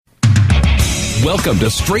Welcome to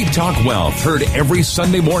Straight Talk Wealth, heard every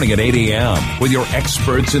Sunday morning at 8 a.m. with your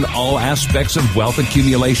experts in all aspects of wealth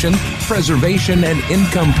accumulation, preservation, and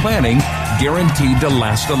income planning, guaranteed to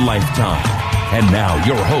last a lifetime. And now,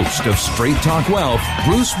 your host of Straight Talk Wealth,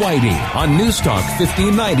 Bruce Whitey, on News Talk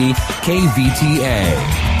 1590 KVTA.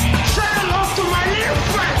 Say hello to my little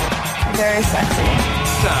friend. Very sexy.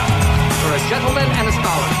 For a gentleman and a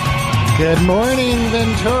scholar. Good morning,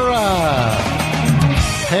 Ventura.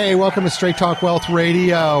 Hey, welcome to Straight Talk Wealth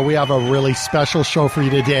Radio. We have a really special show for you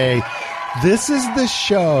today. This is the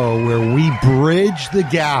show where we bridge the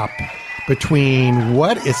gap between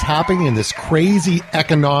what is happening in this crazy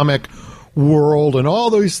economic world and all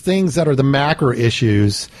those things that are the macro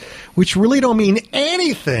issues, which really don't mean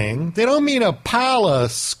anything. They don't mean a pile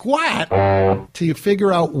of squat till you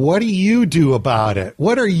figure out, what do you do about it?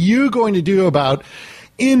 What are you going to do about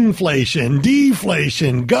inflation,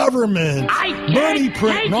 deflation, government, money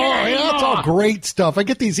print? No, that's all great stuff. I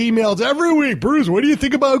get these emails every week. Bruce, what do you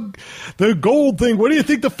think about the gold thing? What do you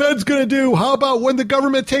think the Fed's going to do? How about when the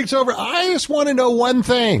government takes over? I just want to know one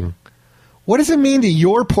thing. What does it mean to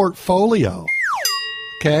your portfolio?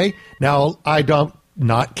 Okay? Now, I don't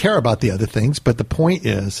not care about the other things, but the point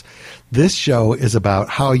is, this show is about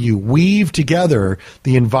how you weave together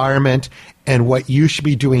the environment and what you should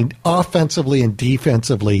be doing offensively and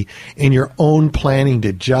defensively in your own planning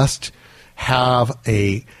to just have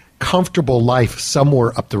a comfortable life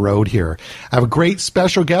somewhere up the road here. I have a great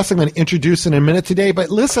special guest I'm going to introduce in a minute today, but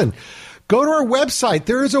listen, go to our website.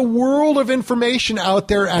 There is a world of information out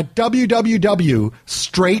there at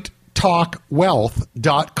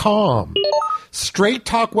www.straighttalkwealth.com.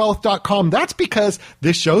 StraightTalkWealth.com. That's because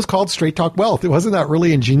this show's called Straight Talk Wealth. Wasn't that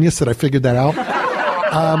really ingenious that I figured that out?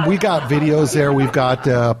 We got videos there. We've got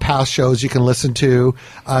past shows you can listen to.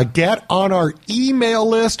 Get on our email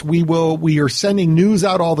list. We are sending news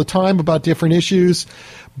out all the time about different issues.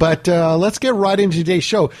 But let's get right into today's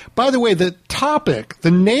show. By the way, the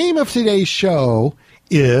name of today's show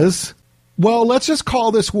is, well, let's just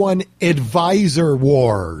call this one Advisor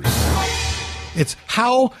Wars. It's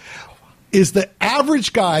how is the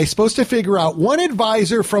average guy supposed to figure out one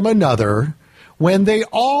advisor from another when they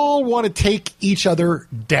all want to take each other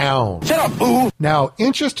down? Shut up, boo. Now,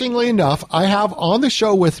 interestingly enough, I have on the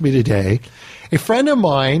show with me today a friend of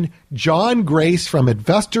mine, John Grace from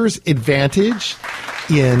Investors Advantage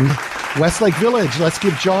in Westlake Village. Let's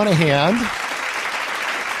give John a hand.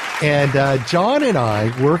 And John and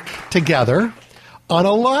I work together on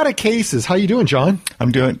a lot of cases. How you doing, John?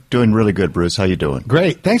 I'm doing really good, Bruce. How you doing?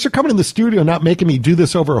 Great. Thanks for coming in the studio and not making me do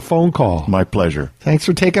this over a phone call. My pleasure. Thanks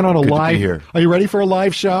for taking on a Good live. to be here. Are you ready for a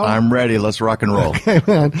live show? I'm ready. Let's rock and roll. Okay,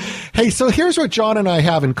 man. Hey, so here's what John and I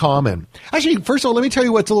have in common. Actually, first of all, let me tell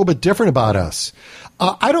you what's a little bit different about us.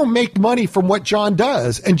 I don't make money from what John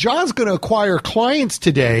does, and John's going to acquire clients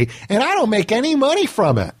today, and I don't make any money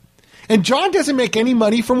from it. And John doesn't make any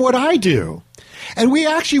money from what I do. And we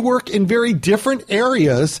actually work in very different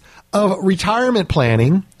areas of retirement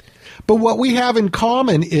planning. But what we have in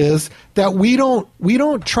common is that we don't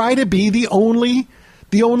try to be the only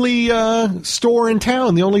store in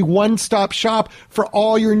town, the only one-stop shop for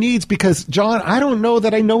all your needs. Because, John, I don't know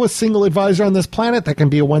that I know a single advisor on this planet that can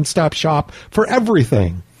be a one-stop shop for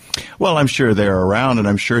everything. Well, I'm sure they're around, and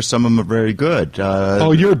I'm sure some of them are very good.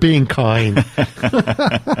 Oh, you're being kind.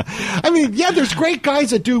 I mean, yeah, there's great guys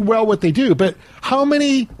that do well what they do, but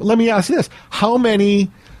let me ask this, how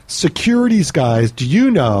many securities guys do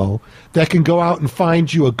you know that can go out and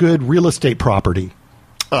find you a good real estate property?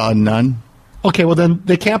 None. Okay, well then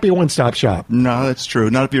they can't be a one-stop shop. No, that's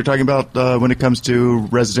true. Not if you're talking about when it comes to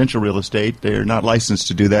residential real estate. They're not licensed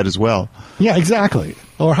to do that as well. Yeah, exactly.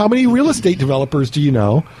 Or how many real estate developers do you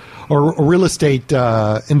know, or real estate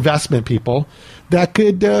investment people that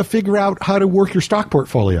could figure out how to work your stock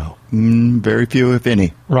portfolio? Very few, if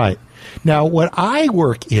any. Right. Now, what I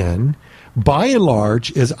work in, by and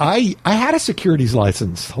large, is I had a securities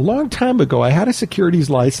license. A long time ago, I had a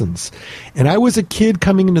securities license. And I was a kid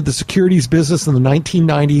coming into the securities business in the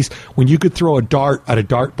 1990s when you could throw a dart at a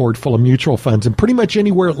dartboard full of mutual funds, and pretty much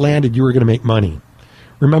anywhere it landed, you were going to make money.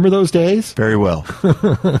 Remember those days? Very well.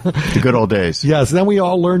 The good old days. Yes. Then we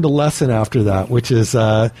all learned a lesson after that, which is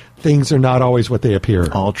things are not always what they appear.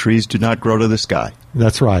 All trees do not grow to the sky.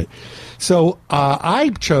 That's right. So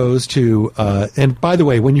I chose to, and by the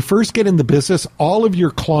way, when you first get in the business, all of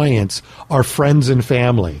your clients are friends and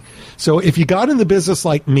family. So if you got in the business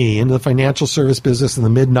like me, in the financial service business in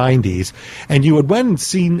the mid-'90s, and you had went and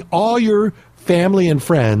seen all your family and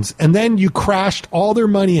friends, and then you crashed all their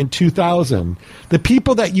money in 2000, the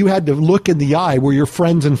people that you had to look in the eye were your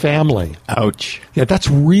friends and family. Ouch. Yeah, that's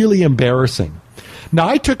really embarrassing. Now,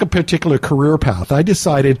 I took a particular career path. I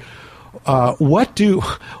decided, I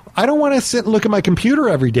don't want to sit and look at my computer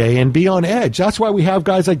every day and be on edge. That's why we have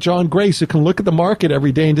guys like John Grace who can look at the market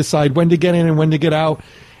every day and decide when to get in and when to get out,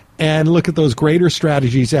 and look at those greater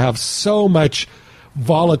strategies that have so much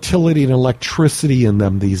volatility and electricity in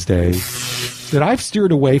them these days that I've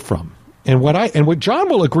steered away from. And what John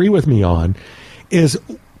will agree with me on is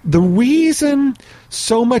the reason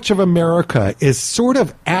so much of America is sort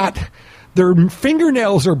of at their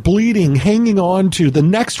fingernails are bleeding, hanging on to the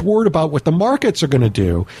next word about what the markets are going to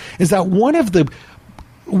do, is that one of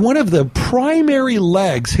the primary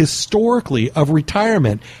legs historically of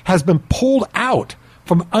retirement has been pulled out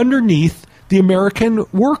from underneath the American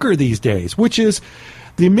worker these days, which is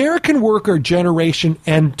the American worker generation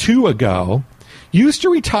and two ago used to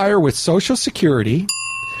retire with Social Security,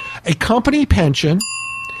 a company pension,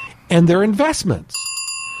 and their investments.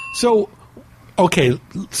 So, okay,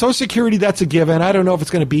 Social Security, that's a given. I don't know if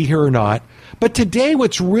it's going to be here or not. But today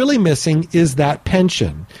what's really missing is that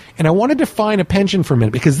pension. And I want to define a pension for a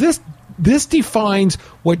minute, because this defines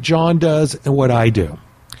what John does and what I do.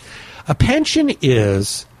 A pension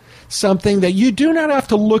is something that you do not have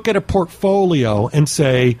to look at a portfolio and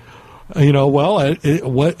say, what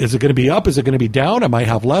is it going to be up? Is it going to be down? I might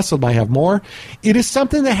have less. I might have more. It is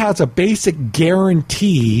something that has a basic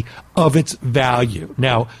guarantee of its value.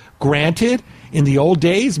 Now, granted, in the old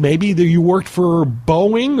days, maybe you worked for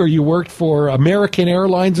Boeing or you worked for American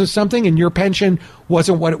Airlines or something, and your pension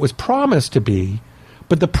wasn't what it was promised to be.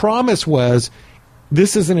 But the promise was,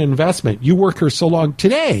 this is an investment. You work here so long.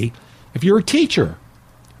 Today, if you're a teacher,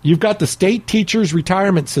 you've got the state teachers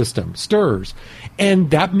retirement system, STRS,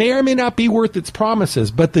 and that may or may not be worth its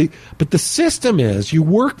promises. But the system is, you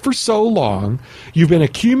work for so long, you've been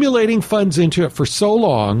accumulating funds into it for so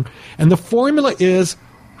long, and the formula is,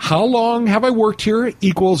 how long have I worked here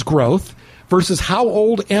equals growth versus how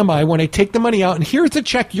old am I when I take the money out, and here's the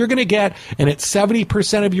check you're going to get, and it's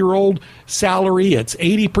 70% of your old salary, it's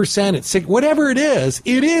 80%, it's 60%, whatever it is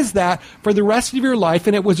that for the rest of your life,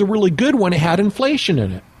 and it was a really good one. It had inflation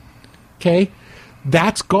in it. Okay?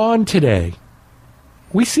 That's gone today.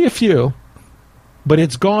 We see a few, but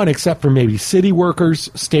it's gone except for maybe city workers,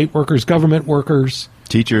 state workers, government workers.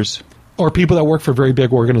 Teachers. Or people that work for very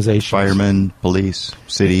big organizations. Firemen, police,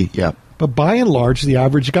 city, yeah. But by and large, the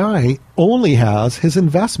average guy only has his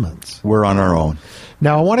investments. We're on our own.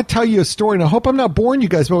 Now, I want to tell you a story, and I hope I'm not boring you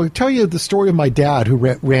guys, but I'll tell you the story of my dad who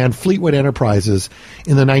ran Fleetwood Enterprises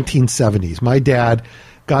in the 1970s. My dad,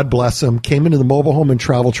 God bless him, came into the mobile home and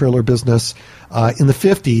travel trailer business in the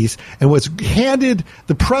 50s and was handed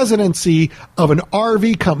the presidency of an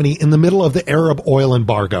RV company in the middle of the Arab oil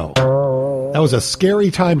embargo. That was a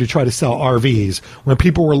scary time to try to sell RVs when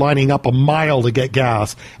people were lining up a mile to get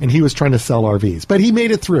gas, and he was trying to sell RVs. But he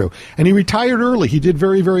made it through, and he retired early. He did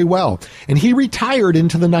very, very well. And he retired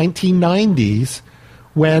into the 1990s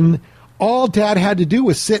when all Dad had to do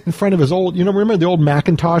was sit in front of his old, remember the old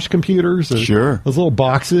Macintosh computers? Sure. Those little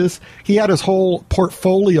boxes. He had his whole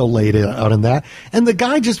portfolio laid out in that. And the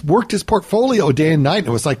guy just worked his portfolio day and night.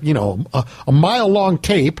 It was like, a mile-long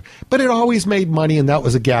tape, but it always made money, and that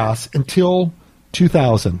was a gas until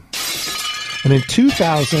 2000. And in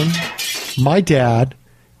 2000, my dad,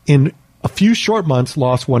 in a few short months,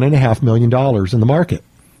 lost $1.5 million in the market.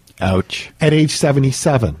 Ouch. At age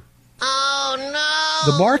 77.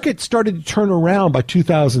 The market started to turn around by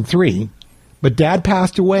 2003, but Dad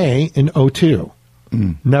passed away in 2002.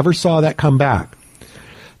 Never saw that come back.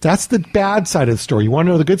 That's the bad side of the story. You want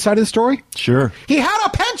to know the good side of the story? Sure. He had a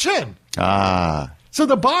pension. Ah. So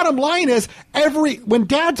the bottom line is, when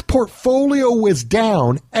Dad's portfolio was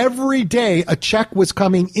down, every day a check was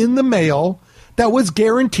coming in the mail that was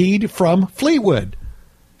guaranteed from Fleetwood.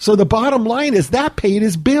 So the bottom line is that paid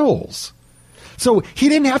his bills. So he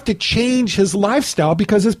didn't have to change his lifestyle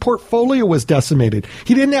because his portfolio was decimated.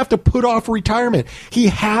 He didn't have to put off retirement. He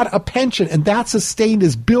had a pension, and that sustained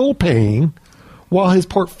his bill paying while his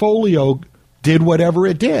portfolio did whatever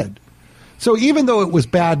it did. So even though it was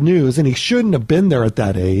bad news, and he shouldn't have been there at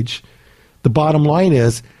that age, the bottom line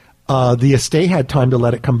is the estate had time to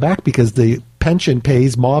let it come back because the pension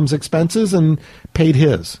pays Mom's expenses and paid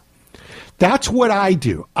his. That's what I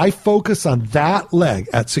do. I focus on that leg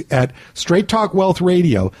at Straight Talk Wealth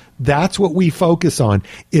Radio. That's what we focus on,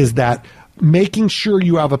 is that making sure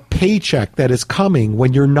you have a paycheck that is coming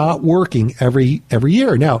when you're not working every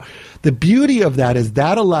year. Now, the beauty of that is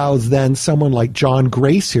that allows then someone like John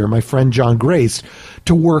Grace here, my friend John Grace,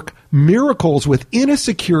 to work miracles within a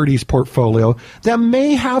securities portfolio that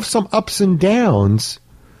may have some ups and downs.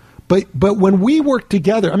 But when we work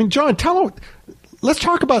together, I mean, John, let's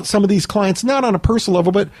talk about some of these clients, not on a personal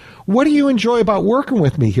level, but what do you enjoy about working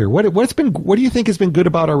with me here? What do you think has been good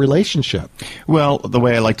about our relationship? Well, the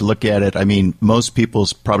way I like to look at it, I mean, most people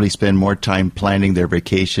probably spend more time planning their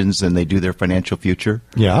vacations than they do their financial future.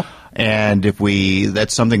 Yeah. And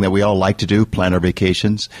that's something that we all like to do, plan our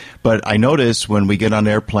vacations. But I notice when we get on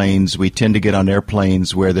airplanes, we tend to get on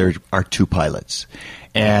airplanes where there are two pilots.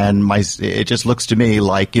 And it just looks to me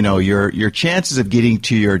like, your chances of getting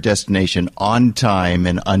to your destination on time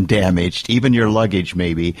and undamaged, even your luggage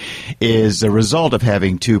maybe, is a result of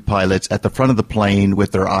having two pilots at the front of the plane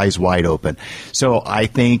with their eyes wide open. So I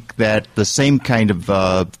think that the same kind of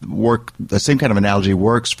analogy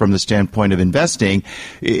works from the standpoint of investing.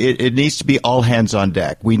 It needs to be all hands on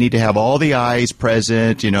deck. We need to have all the I's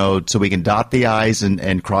present, so we can dot the I's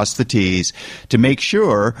and cross the T's to make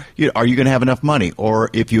sure, are you going to have enough money? Or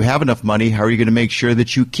if you have enough money, how are you going to make sure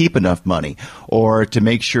that you keep enough money? Or to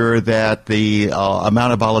make sure that the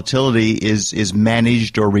amount of volatility is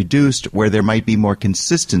managed or reduced where there might be more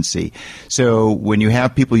consistency. So when you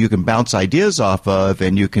have people you can bounce ideas off of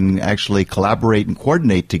and you can actually collaborate and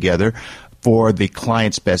coordinate together for the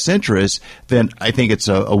client's best interest, then I think it's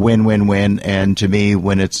a win-win-win. And to me,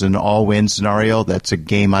 when it's an all-win scenario, that's a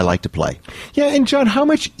game I like to play. Yeah, and John, how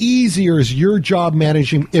much easier is your job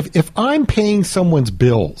managing if I'm paying someone's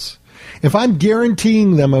bills, if I'm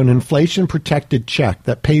guaranteeing them an inflation-protected check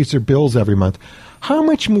that pays their bills every month, how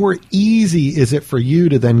much more easy is it for you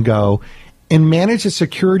to then go and manage a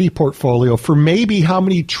security portfolio for maybe how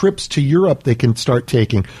many trips to Europe they can start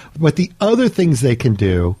taking, what the other things they can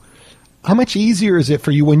do? How much easier is it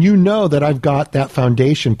for you when you know that I've got that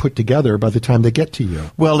foundation put together by the time they get to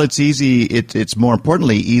you? Well, it's easy. It's more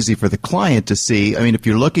importantly easy for the client to see. I mean, if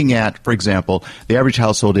you're looking at, for example, the average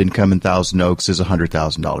household income in Thousand Oaks is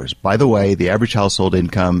 $100,000. By the way, the average household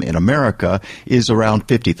income in America is around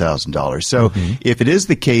 $50,000. So if it is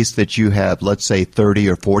the case that you have, let's say, $30,000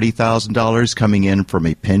 or $40,000 coming in from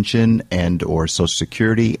a pension and or Social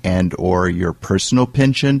Security and or your personal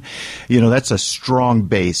pension, that's a strong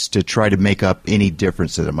base to try to make up any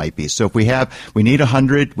difference that it might be. So if we need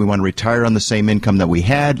 100, we want to retire on the same income that we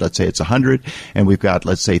had, let's say it's 100, and we've got,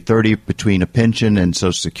 let's say, 30 between a pension and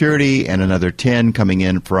Social Security and another 10 coming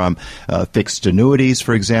in from fixed annuities,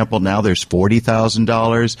 for example. Now there's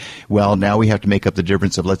 $40,000. Well, now we have to make up the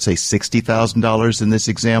difference of, let's say, $60,000 in this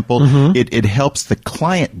example. It helps the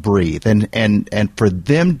client breathe and for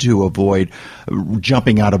them to avoid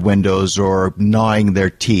jumping out of windows or gnawing their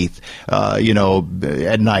teeth,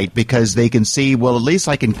 at night, because they can see, well, at least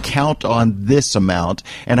I can count on this amount,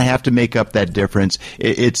 and I have to make up that difference.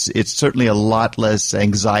 It's certainly a lot less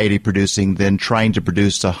anxiety producing than trying to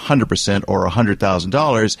produce 100% or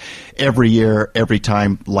 $100,000 every year, every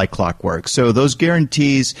time, like clockwork. So those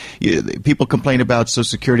guarantees, people complain about Social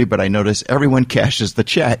Security, but I notice everyone cashes the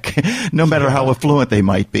check, no matter how affluent they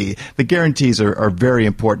might be. The guarantees are very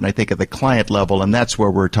important, I think, at the client level, and that's where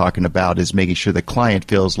we're talking about, is making sure the client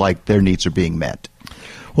feels like their needs are being met.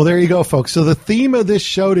 Well, there you go, folks. So the theme of this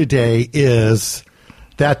show today is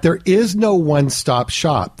that there is no one-stop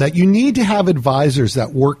shop, that you need to have advisors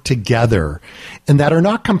that work together and that are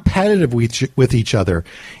not competitive with each other.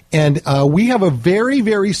 And we have a very,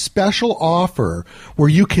 very special offer where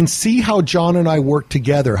you can see how John and I work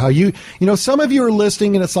together. How some of you are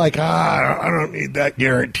listening and it's like, I don't need that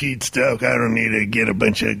guaranteed stuff. I don't need to get a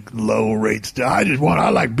bunch of low rate stuff. I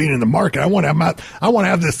like being in the market. I want to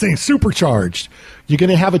have this thing supercharged. You're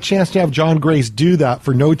going to have a chance to have John Grace do that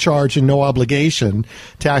for no charge and no obligation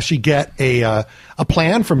to actually get a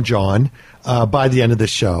plan from John by the end of the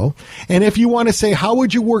show. And if you want to say, how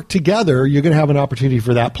would you work together, you're going to have an opportunity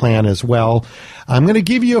for that plan as well. I'm going to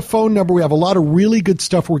give you a phone number. We have a lot of really good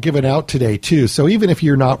stuff we're giving out today, too. So even if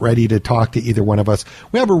you're not ready to talk to either one of us,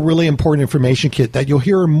 we have a really important information kit that you'll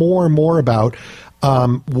hear more and more about.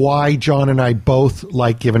 Why John and I both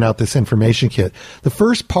like giving out this information kit. The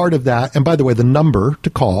first part of that, and by the way, the number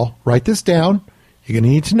to call, write this down. You're going to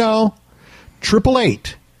need to know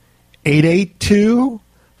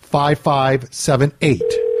 888-882-5578.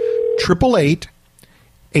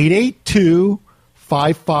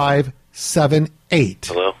 888-882-5578.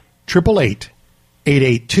 Hello?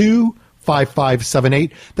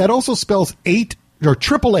 888-882-5578. That also spells 8 Talk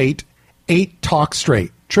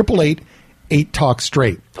Straight. 888-8 Talk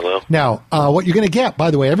Straight. Hello? Now, what you're going to get,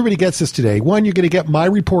 by the way, everybody gets this today. One, you're going to get my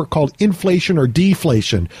report called Inflation or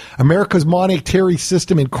Deflation, America's Monetary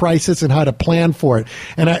System in Crisis and How to Plan for It.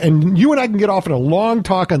 And you and I can get off in a long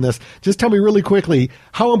talk on this. Just tell me really quickly,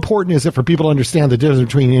 how important is it for people to understand the difference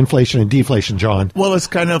between inflation and deflation, John? Well, it's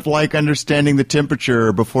kind of like understanding the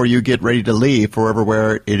temperature before you get ready to leave for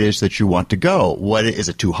where it is that you want to go. What is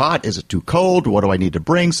it, too hot? Is it too cold? What do I need to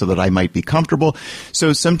bring so that I might be comfortable?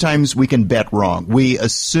 So sometimes we can bet wrong. We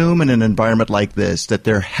assume in an environment like this that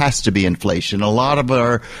there has to be inflation. A lot of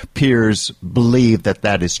our peers believe that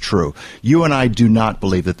that is true. You and I do not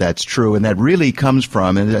believe that that's true, and that really comes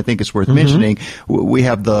from, and I think it's worth mentioning, we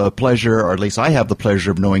have the pleasure, or at least I have the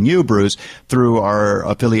pleasure of knowing you, Bruce, through our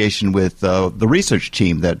affiliation with the research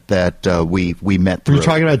team that we met through. You're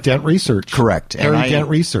talking about Dent Research. Correct. Harry Dent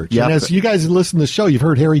Research. Yep. And as you guys listen to the show, you've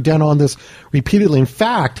heard Harry Dent on this repeatedly. In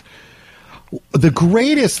fact, the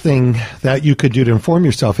greatest thing that you could do to inform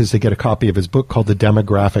yourself is to get a copy of his book called The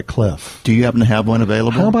Demographic Cliff. Do you happen to have one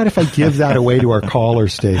available? How about if I give that away to our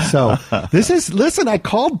callers today? So listen, I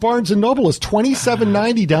called Barnes & Noble. It's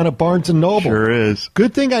 $27.90 down at Barnes & Noble. Sure is.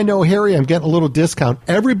 Good thing I know Harry. I'm getting a little discount.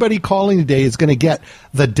 Everybody calling today is going to get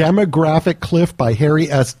The Demographic Cliff by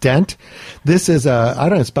Harry S. Dent. This is,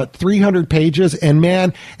 it's about 300 pages. And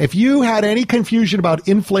man, if you had any confusion about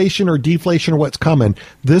inflation or deflation or what's coming,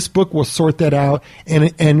 this book will sort that out.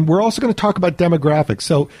 And we're also going to talk about demographics.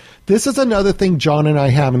 So this is another thing John and I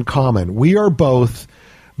have in common. We are both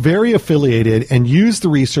very affiliated and use the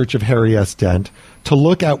research of Harry S. Dent to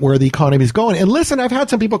look at where the economy is going. And listen, I've had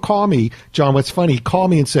some people call me, John, what's funny, call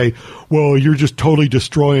me and say, well, you're just totally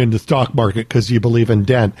destroying the stock market because you believe in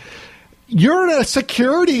Dent. You're a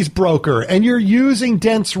securities broker, and you're using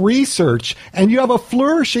Dent's research, and you have a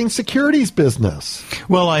flourishing securities business.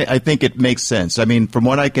 Well, I think it makes sense. I mean, from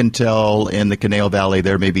what I can tell, in the Canal Valley,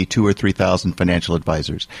 there may be 2,000 or 3,000 financial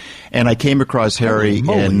advisors. And I came across Harry in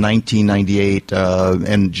 1998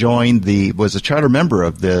 and was a charter member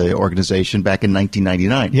of the organization back in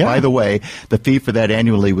 1999. Yeah. By the way, the fee for that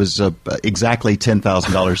annually was exactly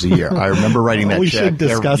 $10,000 a year. I remember writing that we check. should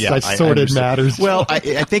discuss such sordid matters. Well, I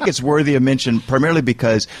think it's worthy of mention primarily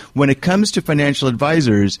because when it comes to financial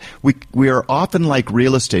advisors, we are often like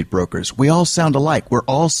real estate brokers. We all sound alike. We're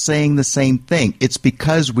all saying the same thing. It's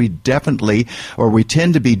because we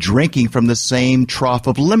tend to be drinking from the same trough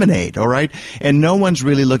of lemonade, all right? And no one's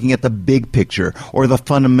really looking at the big picture or the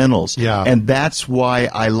fundamentals. Yeah. And that's why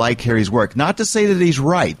I like Harry's work. Not to say that he's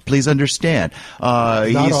right. Please understand.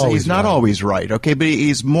 He's not always right, okay? But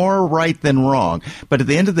he's more right than wrong. But at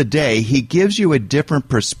the end of the day, he gives you a different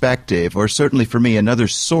perspective, or certainly for me, another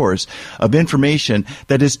source of information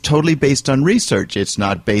that is totally based on research. It's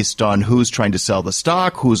not based on who's trying to sell the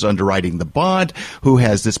stock, who's underwriting the bond, who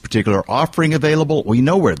has this particular offering available. We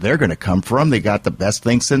know where they're going to come from. They got the best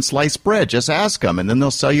thing since sliced bread. Just ask them, and then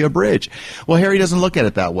they'll sell you a bridge. Well, Harry doesn't look at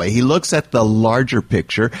it that way. He looks at the larger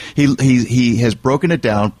picture. He has broken it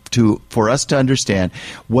down for us to understand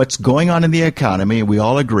what's going on in the economy. We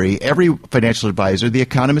all agree, every financial advisor, the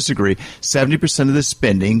economists agree, 70% of the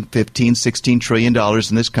spending, $16 trillion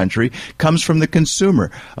in this country, comes from the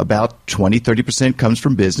consumer. About 20-30% comes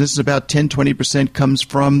from business. About 10-20% comes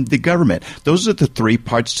from the government. Those are the three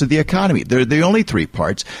parts to the economy. They're the only three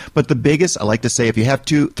parts. But the biggest, I like to say, if you have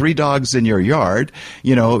 3 dogs in your yard,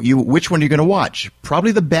 which one are you going to watch?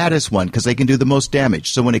 Probably the baddest one, because they can do the most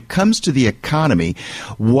damage. So when it comes to the economy,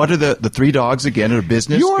 what are the 3 dogs again? Are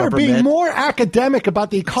business, you are government? being more academic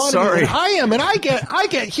about the economy Sorry. than I am, and I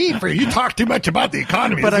get heat for you. Talk too much about the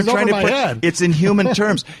economy. But this I'm is trying over to my head. It's in human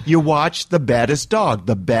terms. You watch the baddest dog.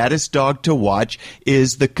 The baddest dog to watch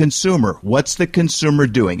is the consumer. What's the consumer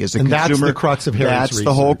doing? Is the And consumer? that's the crux of Harry's That's research.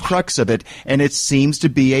 the whole crux of it, and it seems to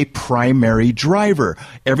be a primary driver.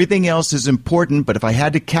 Everything else is important, but if I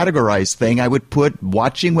had to categorize thing, I would put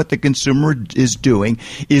watching what the consumer is doing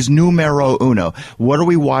is numero uno. What do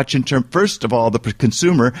we watch in terms? First of all, the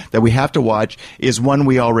consumer that we have to watch is one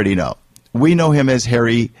we already know. We know him as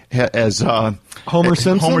Homer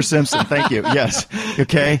Simpson. Homer Simpson, thank you. Yes.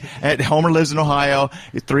 Okay. And Homer lives in Ohio.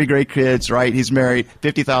 3 great kids, right? He's married.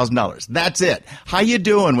 $50,000. That's it. How you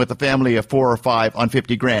doing with a family of 4 or 5 on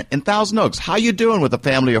 $50,000 in Thousand Oaks? How you doing with a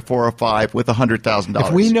family of 4 or 5 with $100,000?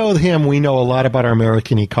 If we know him, we know a lot about our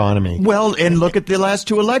American economy. Well, and look at the last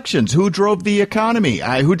 2 elections. Who drove the economy?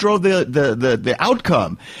 Who drove the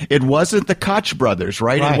outcome? It wasn't the Koch brothers,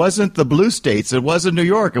 right? It wasn't the blue states. It wasn't New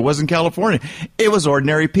York. It wasn't California. California. It was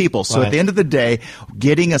ordinary people. So Right. at the end of the day,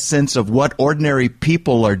 getting a sense of what ordinary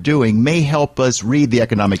people are doing may help us read the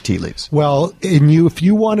economic tea leaves. Well, if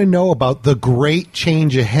you want to know about the great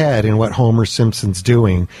change ahead in what Homer Simpson's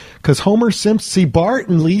doing, because Homer Simpson, see, Bart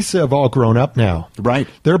and Lisa have all grown up now. Right.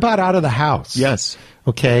 They're about out of the house. Yes.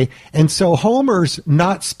 Okay. And so Homer's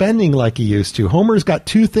not spending like he used to. Homer's got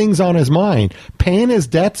two things on his mind: paying his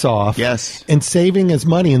debts off. Yes. And saving his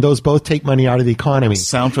money. And those both take money out of the economy.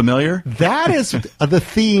 Sound familiar? That is the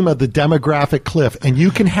theme of the demographic cliff. And you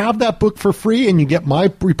can have that book for free, and you get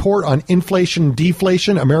my report on inflation and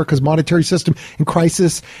deflation, America's monetary system in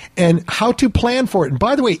crisis, and how to plan for it. And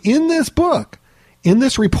by the way, in this book, in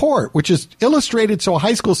this report, which is illustrated so a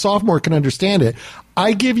high school sophomore can understand it,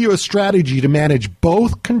 I give you a strategy to manage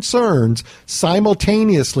both concerns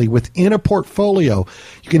simultaneously within a portfolio.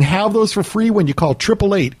 You can have those for free when you call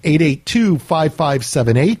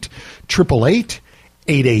 888-882-5578,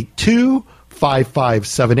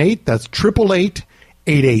 888-882-5578. That's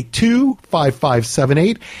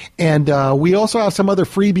 888-882-5578. And we also have some other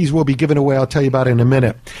freebies we'll be giving away. I'll tell you about in a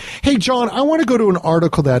minute. Hey, John, I want to go to an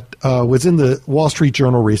article that was in the Wall Street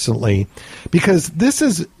Journal recently, because this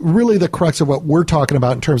is really the crux of what we're talking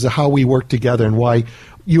about in terms of how we work together and why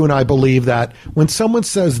you and I believe that when someone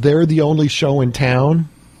says they're the only show in town,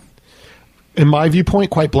 in my viewpoint,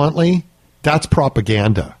 quite bluntly, that's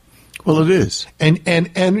propaganda. Well, it is. And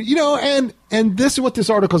you know, and this is what this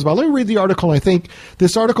article is about. Let me read the article. I think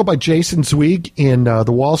this article by Jason Zweig in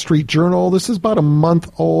the Wall Street Journal. This is about a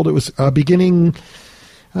month old. It was beginning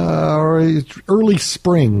early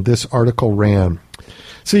spring. This article ran.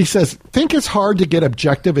 So he says, think it's hard to get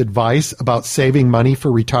objective advice about saving money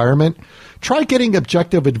for retirement? Try getting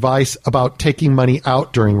objective advice about taking money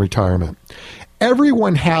out during retirement.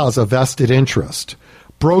 Everyone has a vested interest.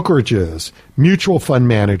 Brokerages, mutual fund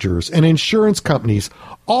managers, and insurance companies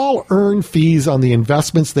all earn fees on the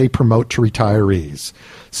investments they promote to retirees.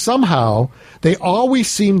 Somehow, they always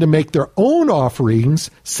seem to make their own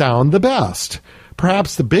offerings sound the best.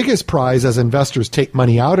 Perhaps the biggest prize as investors take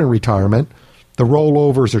money out in retirement, the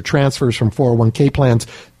rollovers or transfers from 401k plans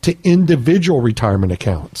to individual retirement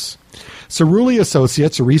accounts. Cerulli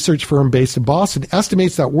Associates, a research firm based in Boston,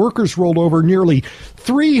 estimates that workers rolled over nearly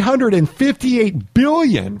 $358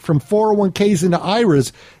 billion from 401ks into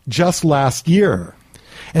IRAs just last year.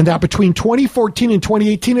 And that between 2014 and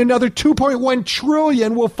 2018, another $2.1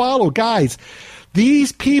 trillion will follow. Guys,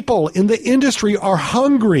 these people in the industry are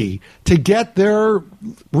hungry to get their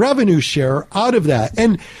revenue share out of that.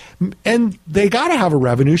 And they got to have a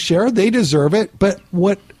revenue share. They deserve it. But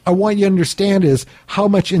what I want you to understand is how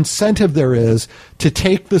much incentive there is to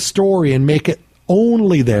take the story and make it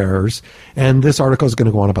only theirs. And this article is going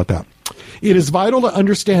to go on about that. It is vital to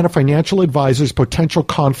understand a financial advisor's potential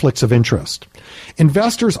conflicts of interest.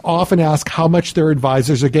 Investors often ask how much their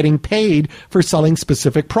advisors are getting paid for selling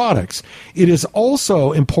specific products. It is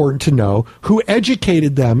also important to know who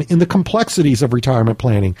educated them in the complexities of retirement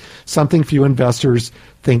planning, something few investors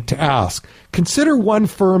think to ask. Consider one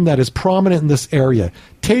firm that is prominent in this area,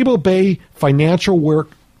 Table Bay Financial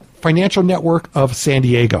Network of San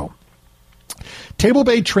Diego. Table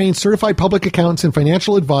Bay trains certified public accountants and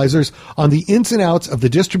financial advisors on the ins and outs of the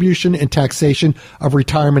distribution and taxation of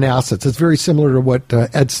retirement assets. It's very similar to what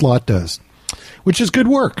Ed Slott does, which is good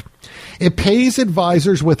work. It pays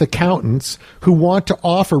advisors with accountants who want to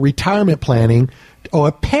offer retirement planning.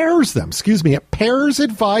 It pairs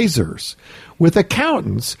advisors with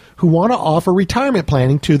accountants who want to offer retirement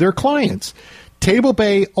planning to their clients. Table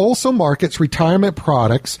Bay also markets retirement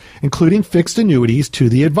products, including fixed annuities, to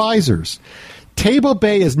the advisors. Table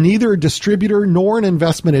Bay is neither a distributor nor an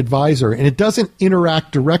investment advisor, and it doesn't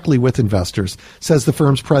interact directly with investors, says the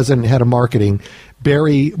firm's president and head of marketing,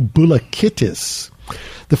 Barry Bulakitis.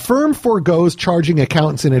 The firm forgoes charging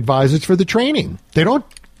accountants and advisors for the training. They don't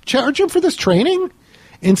charge them for this training.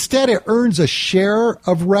 Instead, it earns a share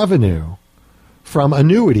of revenue from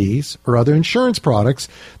annuities or other insurance products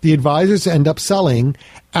the advisors end up selling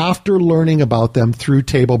after learning about them through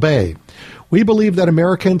Table Bay. We believe that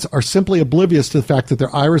Americans are simply oblivious to the fact that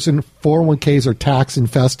their IRAs and 401ks are tax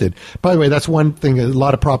infested. By the way, that's one thing, a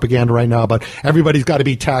lot of propaganda right now about everybody's got to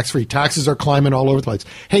be tax-free. Taxes are climbing all over the place.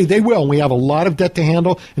 Hey, they will. We have a lot of debt to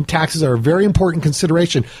handle, and taxes are a very important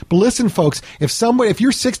consideration. But listen, folks, if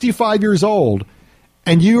you're 65 years old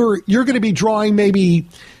and you're going to be drawing maybe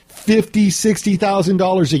 $50,000,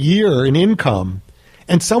 $60,000 a year in income,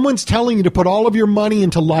 and someone's telling you to put all of your money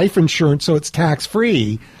into life insurance so it's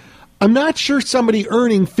tax-free, I'm not sure somebody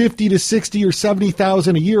earning $50,000 to $60,000 or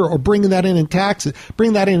 $70,000 a year or bringing that in taxes,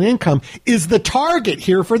 bring that in income, is the target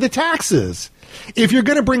here for the taxes. If you're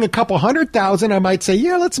going to bring a couple 100,000, I might say,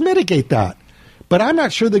 yeah, let's mitigate that. But I'm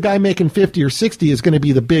not sure the guy making 50 or 60 is going to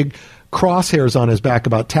be the big crosshairs on his back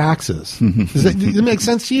about taxes. Does that make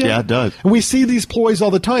sense to you? Yeah, it does. And we see these ploys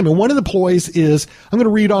all the time. And one of the ploys is, I'm going to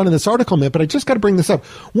read on in this article a minute, but I just got to bring this up.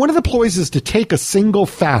 One of the ploys is to take a single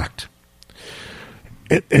fact.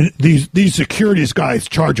 And these securities guys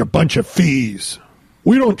charge a bunch of fees.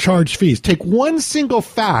 We don't charge fees. Take one single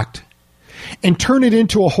fact and turn it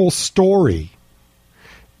into a whole story.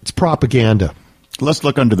 It's propaganda. Let's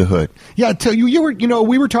look under the hood. Yeah, tell you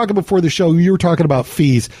we were talking before the show. You were talking about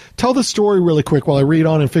fees. Tell the story really quick while I read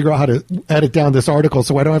on and figure out how to edit down this article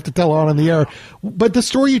so I don't have to tell it on the air. But the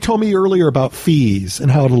story you told me earlier about fees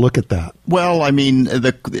and how to look at that. Well, I mean,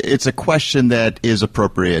 it's a question that is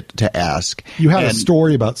appropriate to ask. You had a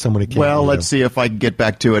story about someone who came. Well, let's see if I can get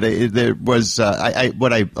back to it. There was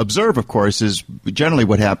what I observe, of course, is generally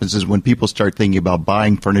what happens is when people start thinking about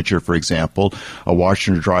buying furniture, for example, a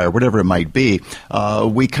washer and dryer, whatever it might be.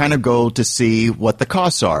 We kind of go to see what the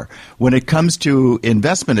costs are. When it comes to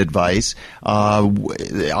investment advice,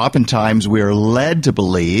 oftentimes we are led to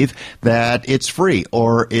believe that it's free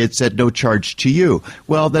or it's at no charge to you.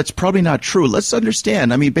 Well, that's probably not true. Let's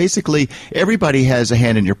understand. I mean, basically, everybody has a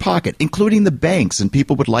hand in your pocket, including the banks, and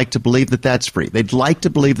people would like to believe that that's free. They'd like to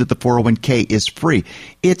believe that the 401k is free.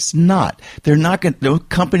 It's not. They're not going. No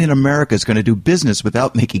company in America is going to do business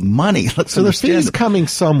without making money. So the fees coming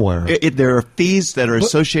somewhere. There are fees that are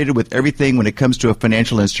associated with everything when it comes to a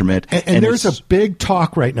financial instrument. And there's a big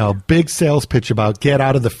talk right now, big sales pitch about get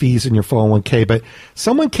out of the fees in your 401k. But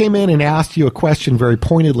someone came in and asked you a question very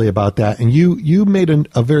pointedly about that, and you made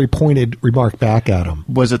a very pointed remark back at him.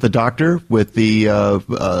 Was it the doctor with the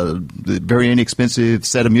very inexpensive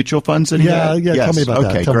set of mutual funds that he had? Yeah, yes. Tell me about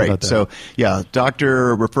that. Okay, Tell great. me about that. So, yeah,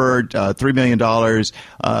 doctor referred $3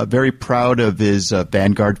 million, very proud of his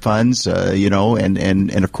Vanguard funds,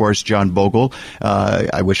 and of course, John Bogle.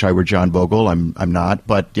 I wish I were John Bogle. I'm not,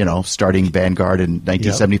 but starting Vanguard in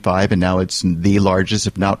 1975, and now it's the largest,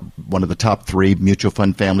 if not one of the top 3 mutual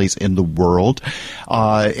fund families in the world.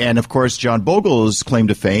 And of course, John Bogle's claim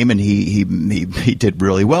to fame, and he did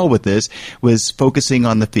really well with this, was focusing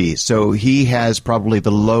on the fees. So he has probably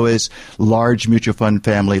the lowest large mutual fund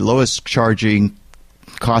family, lowest charging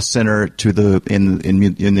cost center to the in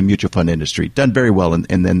the mutual fund industry. Done very well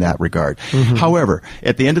in that regard. Mm-hmm. However,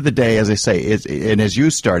 at the end of the day, as I say, and as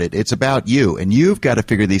you started, it's about you, and you've got to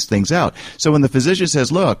figure these things out. So when the physician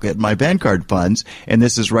says, look, at my Vanguard funds, and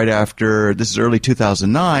this is early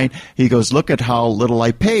 2009, he goes, look at how little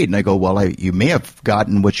I paid. And I go, well, you may have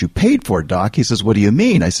gotten what you paid for, Doc. He says, what do you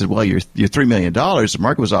mean? I said, well, your $3 million, the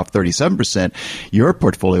market was off 37%. Your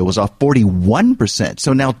portfolio was off 41%.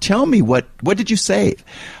 So now tell me, what did you save?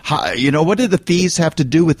 What did the fees have to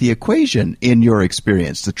do with the equation in your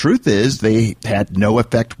experience? The truth is they had no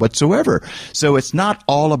effect whatsoever. So it's not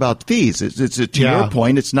all about fees. It's to your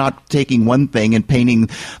point, it's not taking one thing and painting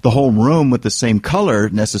the whole room with the same color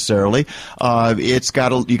necessarily. You got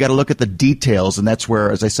to look at the details, and that's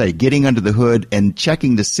where, as I say, getting under the hood and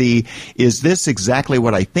checking to see, is this exactly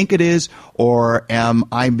what I think it is, or am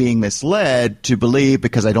I being misled to believe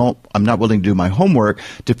because I'm not willing to do my homework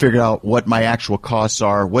to figure out what my actual costs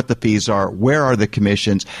are, what the fees are, where are the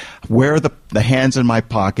commissions, where are the hands in my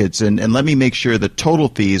pockets, and let me make sure the total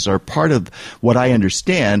fees are part of what I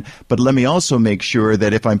understand, but let me also make sure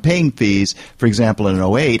that if I'm paying fees, for example, in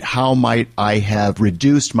 2008, how might I have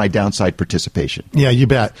reduced my downside participation? Yeah, you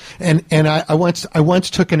bet. And I once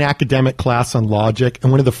took an academic class on logic,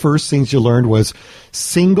 and one of the first things you learned was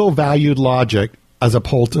single valued logic as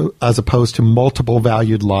opposed to multiple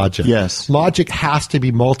valued logic. Yes. Logic has to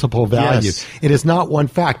be multiple valued. Yes. It is not one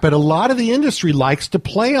fact. But a lot of the industry likes to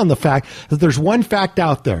play on the fact that there's one fact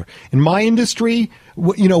out there. In my industry,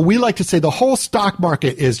 we like to say the whole stock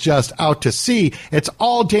market is just out to sea. It's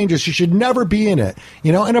all dangerous. You should never be in it.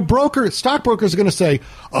 And a stockbroker is going to say,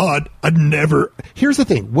 I'd never. Here's the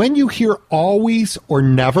thing. When you hear always or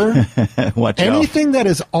never, anything that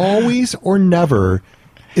is always or never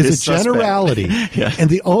is a generality. Yeah. And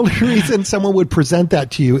the only reason someone would present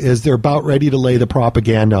that to you is they're about ready to lay the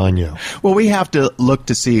propaganda on you. Well, we have to look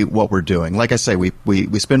to see what we're doing. Like I say, we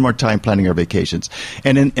spend more time planning our vacations.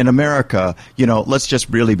 And in America, let's just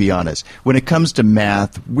really be honest. When it comes to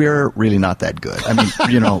math, we're really not that good. I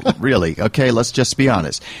mean, really. Okay, let's just be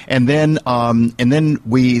honest. And then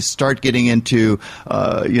we start getting into,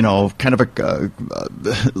 kind of a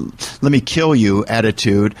let me kill you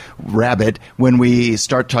attitude, rabbit, when we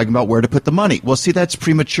start start talking about where to put the money. Well, see, that's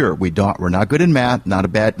premature. We're not good in math, not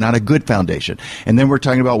a good foundation. And then we're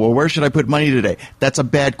talking about, well, where should I put money today? That's a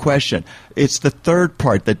bad question. It's the third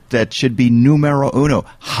part that should be numero uno.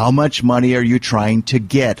 How much money are you trying to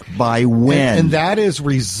get by when? And that is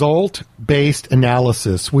result-based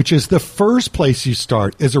analysis, which is the first place you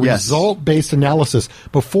start, is a result-based analysis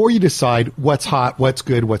before you decide what's hot, what's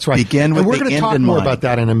good, what's right. Begin with the end in mind. And we're going to talk more about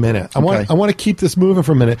that in a minute. I want to keep this moving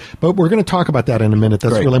for a minute, but we're going to talk about that in a minute.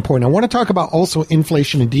 That's really important. I want to talk about also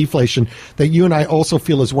inflation and deflation that you and I also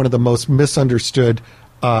feel is one of the most misunderstood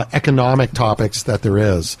economic topics that there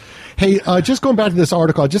is. Hey, just going back to this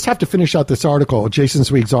article, I just have to finish out this article, Jason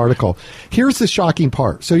Zweig's article. Here's the shocking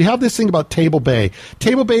part. So you have this thing about Table Bay.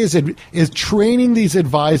 Table Bay is training these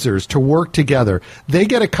advisors to work together. They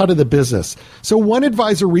get a cut of the business. So one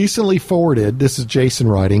advisor recently forwarded, this is Jason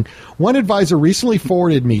writing, one advisor recently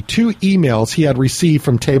forwarded me 2 emails he had received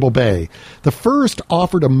from Table Bay. The first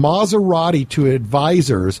offered a Maserati to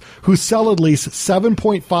advisors who sell at least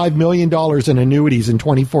 $7.5 million in annuities in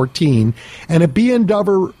 2014 and a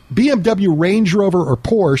BMW Range Rover or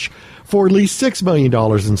Porsche for at least $6 million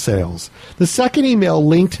in sales. The second email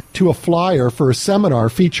linked to a flyer for a seminar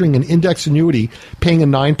featuring an index annuity paying a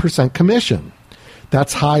 9% commission.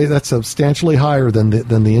 That's high. That's substantially higher than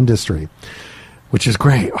the industry, which is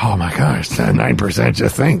great. Oh my gosh, 9%,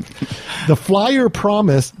 just think. The flyer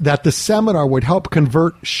promised that the seminar would help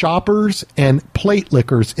convert shoppers and plate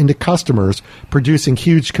lickers into customers, producing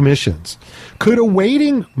huge commissions. Could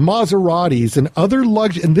awaiting Maseratis and other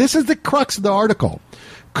luxury, and this is the crux of the article,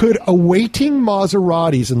 could awaiting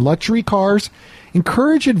Maseratis and luxury cars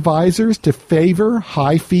encourage advisors to favor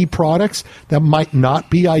high-fee products that might not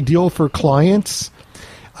be ideal for clients?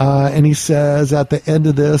 And he says at the end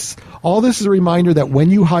of this, all this is a reminder that when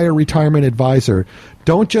you hire a retirement advisor,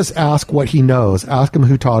 don't just ask what he knows. Ask him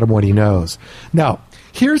who taught him what he knows. Now,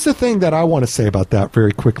 here's the thing that I want to say about that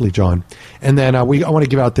very quickly, John. And then I want to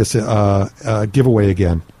give out this giveaway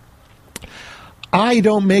again. I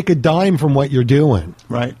don't make a dime from what you're doing.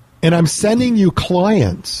 Right. And I'm sending you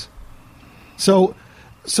clients. So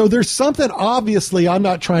there's something obviously I'm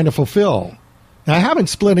not trying to fulfill. I haven't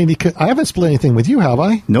split anything with you, have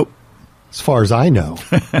I? Nope. As far as I know.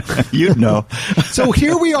 You know. So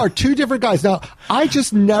here we are, 2 different guys. Now, I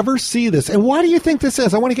just never see this. And why do you think this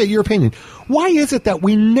is? I want to get your opinion. Why is it that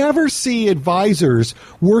we never see advisors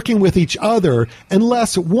working with each other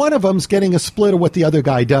unless one of them's getting a split of what the other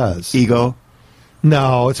guy does? Ego.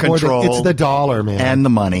 No, it's control, it's the dollar, man. And the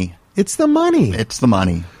money. It's the money. It's the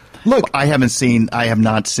money. Look, I have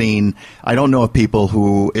not seen, I don't know of people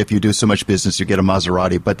who, if you do so much business, you get a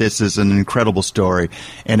Maserati, but this is an incredible story.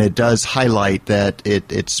 And it does highlight that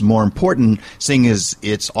it's more important, seeing as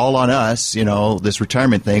it's all on us, this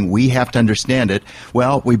retirement thing, we have to understand it.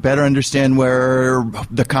 Well, we better understand where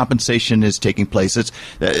the compensation is taking place.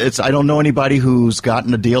 I don't know anybody who's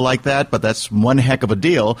gotten a deal like that, but that's one heck of a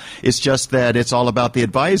deal. It's just that it's all about the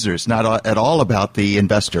advisors, not at all about the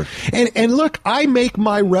investor. And look, I make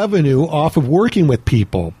my revenue off of working with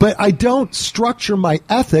people, but I don't structure my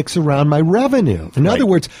ethics around my revenue. In other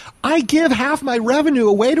words, I give half my revenue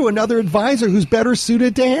away to another advisor who's better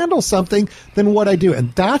suited to handle something than what I do.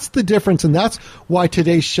 And that's the difference. And that's why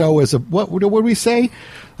today's show is what did we say?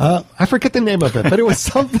 I forget the name of it, but it was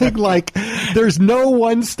something like there's no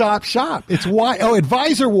one-stop shop. It's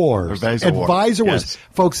Advisor Wars. Advisor Wars. Yes.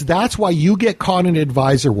 Folks, that's why you get caught in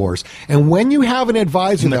Advisor Wars. And when you have an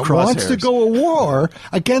advisor that wants to go to war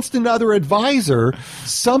against another advisor,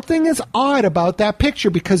 something is odd about that picture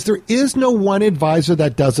because there is no one advisor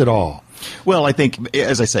that does it all. Well, I think,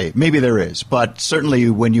 as I say, maybe there is. But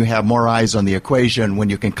certainly when you have more eyes on the equation,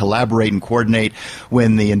 when you can collaborate and coordinate,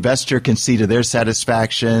 when the investor can see to their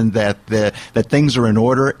satisfaction that things are in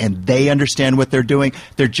order and they understand what they're doing,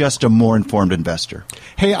 they're just a more informed investor.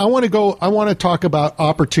 Hey, I want to talk about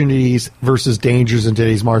opportunities versus dangers in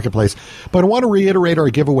today's marketplace. But I want to reiterate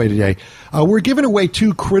our giveaway today. We're giving away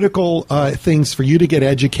 2 critical things for you to get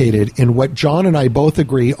educated in what John and I both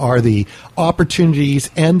agree are the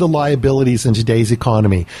opportunities and the liabilities in today's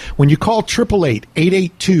economy. When you call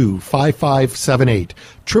 888-882-5578,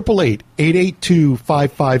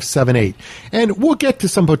 888-882-5578, and we'll get to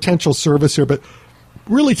some potential service here, but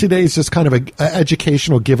really today is just kind of an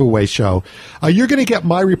educational giveaway show. You're going to get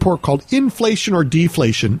my report called Inflation or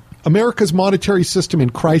Deflation, America's Monetary System in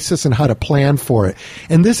Crisis and How to Plan for It.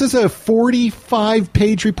 And this is a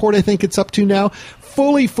 45-page report, I think it's up to now.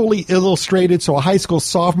 fully illustrated so a high school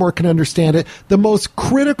sophomore can understand it. The most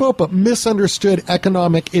critical but misunderstood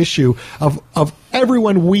economic issue of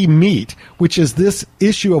everyone we meet, which is this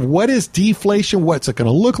issue of what is deflation, what's it going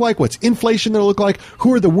to look like, what's inflation going to look like,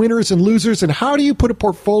 who are the winners and losers, and how do you put a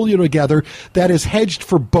portfolio together that is hedged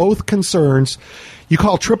for both concerns. You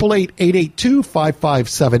call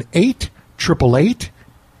 888-882-5578,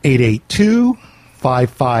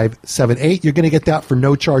 888-882-5578. You're going to get that for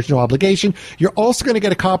no charge, no obligation. You're also going to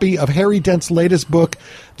get a copy of Harry Dent's latest book,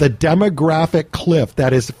 The Demographic Cliff,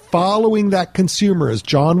 that is following that consumer, as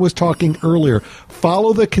John was talking earlier.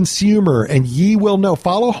 Follow the consumer, and ye will know.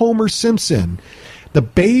 Follow Homer Simpson, the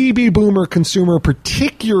baby boomer consumer,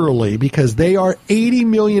 particularly because they are 80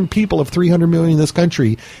 million people of 300 million in this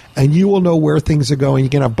country, and you will know where things are going. You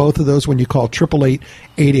can have both of those when you call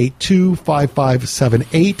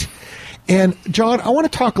 888-882-5578. And, John, I want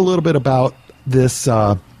to talk a little bit about this,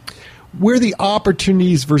 where the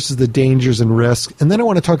opportunities versus the dangers and risks, and then I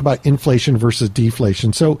want to talk about inflation versus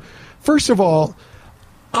deflation. So, first of all,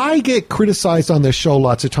 I get criticized on this show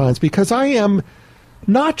lots of times because I am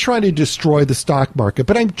not trying to destroy the stock market,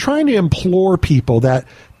 but I'm trying to implore people that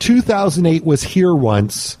 2008 was here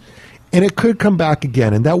once, and it could come back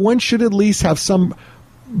again, and that one should at least have some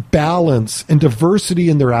balance and diversity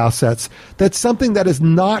in their assets. That's something that is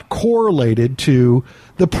not correlated to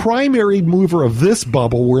the primary mover of this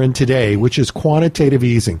bubble we're in today, which is quantitative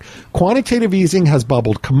easing. Quantitative easing has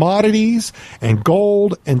bubbled commodities and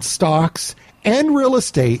gold and stocks and real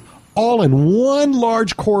estate all in one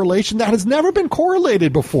large correlation that has never been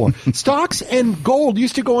correlated before. Stocks and gold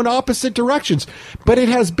used to go in opposite directions, but it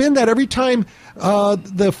has been that every time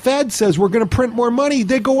the Fed says we're going to print more money,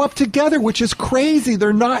 they go up together, which is crazy.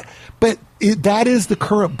 They're not, but that is the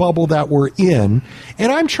current bubble that we're in,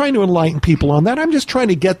 and I'm trying to enlighten people on that. I'm just trying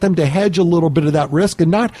to get them to hedge a little bit of that risk and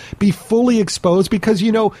not be fully exposed because,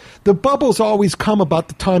 you know, the bubbles always come about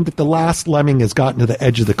the time that the last lemming has gotten to the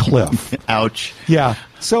edge of the cliff. Ouch. Yeah.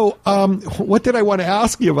 So what did I want to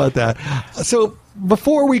ask you about that? So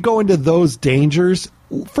before we go into those dangers,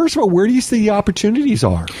 first of all, where do you see the opportunities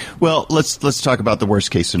are? Well, let's talk about the worst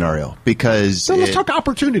case scenario because let's talk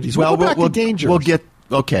opportunities. We'll go back to dangers. We'll get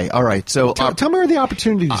okay. All right. So tell me where the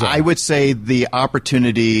opportunities are. I would say the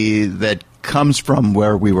opportunity that comes from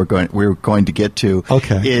where we were going to get to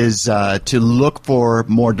is to look for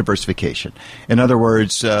more diversification. In other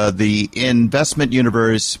words, the investment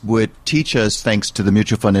universe would teach us, thanks to the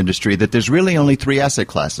mutual fund industry, that there's really only three asset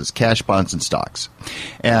classes: cash, bonds, and stocks.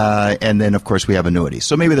 And then, of course, we have annuities.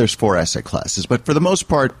 So maybe there's four asset classes. But for the most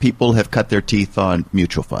part, people have cut their teeth on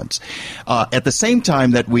mutual funds. At the same time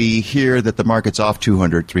that we hear that the market's off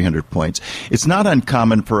 200, 300 points, it's not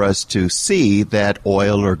uncommon for us to see that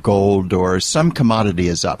oil or gold or some commodity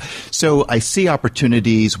is up. So I see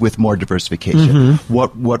opportunities with more diversification. Mm-hmm.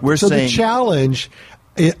 What we're saying. So the challenge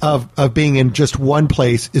of being in just one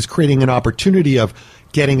place is creating an opportunity of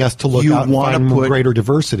getting us to look out and find more greater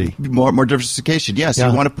diversity. More diversification, yes. Yeah.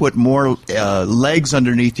 You want to put more legs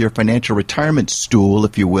underneath your financial retirement stool,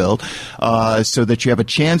 if you will, so that you have a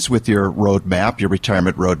chance with your roadmap, your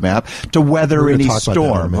retirement roadmap, to weather any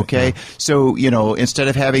storm, okay? Yeah. So, you know, instead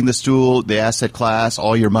of having the stool, the asset class,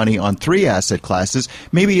 all your money on three asset classes,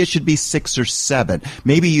 maybe it should be 6 or 7.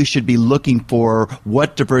 Maybe you should be looking for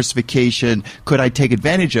what diversification could I take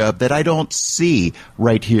advantage of that I don't see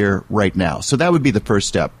right here, right now. So that would be the first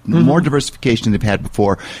step. Mm-hmm. More diversification than they've had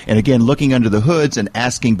before. And again, looking under the hoods and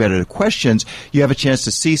asking better questions, you have a chance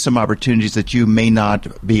to see some opportunities that you may not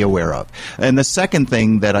be aware of. And the second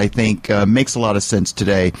thing that I think makes a lot of sense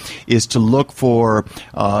today is to look for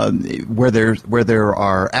where there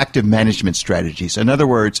are active management strategies. In other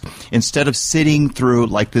words, instead of sitting through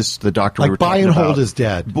like this, the doctor we were talking about. Buy and hold is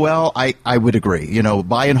dead. Well, I would agree. You know,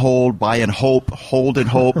 buy and hold, buy and hope, hold and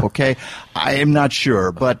hope. Okay, I am not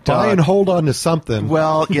sure, but buy and hold on to something.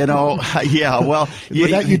 Well, you know, yeah, well.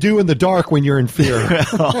 That you do in the dark when you're in fear.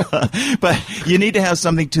 But you need to have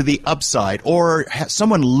something to the upside or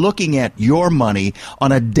someone looking at your money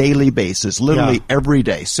on a daily basis, literally every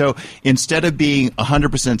day. So instead of being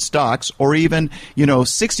 100% stocks or even, you know,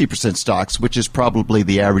 60% stocks, which is probably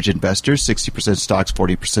the average investor, 60% stocks,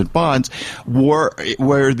 40% bonds,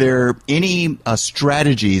 were there any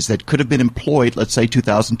strategies that could have been employed, let's say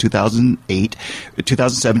 2007,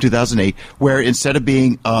 2008, where instead of of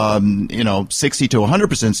being 60 to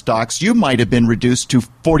 100% stocks, you might have been reduced to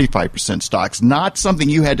 45% stocks. Not something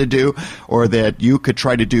you had to do or that you could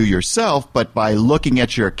try to do yourself, but by looking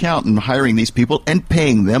at your account and hiring these people and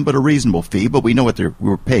paying them, but a reasonable fee, but we know what we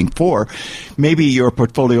were paying for. Maybe your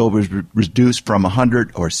portfolio was reduced from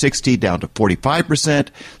 100 or 60 down to 45%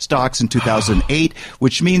 stocks in 2008,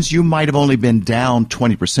 which means you might have only been down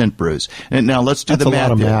 20%, Bruce. And now let's do That's the a math.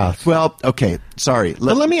 lot of here. math. Well, okay, sorry.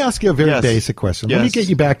 But let me ask you a very basic question. Let me get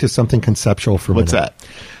you back to something conceptual for a minute. What's that?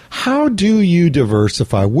 How do you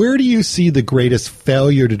diversify? Where do you see the greatest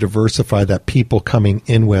failure to diversify that people coming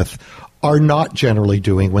in with are not generally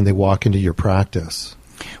doing when they walk into your practice?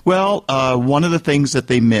 Well, one of the things that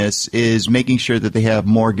they miss is making sure that they have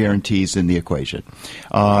more guarantees in the equation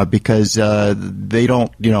because they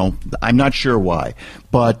don't, I'm not sure why,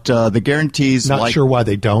 but the guarantees. Not sure why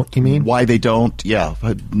they don't, you mean? Why they don't, yeah.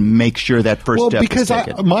 Make sure that first step because is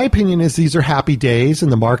taken. my opinion is these are happy days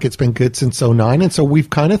and the market's been good since 2009. And so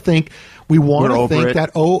we've kind of we want to think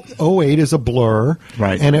that 2008 is a blur.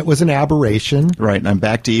 Right. And it was an aberration. Right. And I'm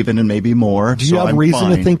back to even and maybe more. Do you have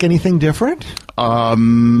reason to think anything different?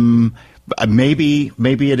 Maybe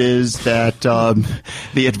it is that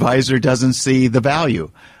the advisor doesn't see the value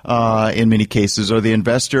in many cases, or the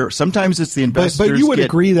investor. Sometimes it's the investor. But you would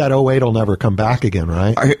agree that 2008 will never come back again,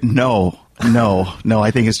 right? No.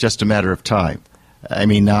 I think it's just a matter of time. I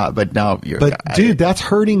mean, but now you're. But dude, that's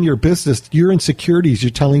hurting your business. You're in securities.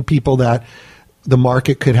 You're telling people that the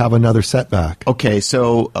market could have another setback. Okay,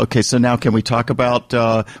 so now can we talk about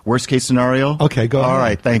worst case scenario? Okay, go ahead. All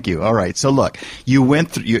right, thank you. All right, so look,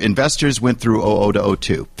 investors went through 2000 to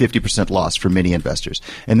 02, 50% loss for many investors,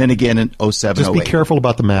 and then again in 07, Just be careful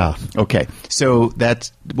about the math. Okay, so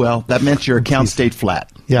that meant your account stayed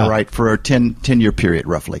flat. Yeah. Right, for a 10-year period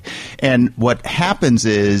roughly. And what happens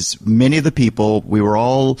is many of the people, we were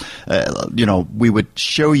all, we would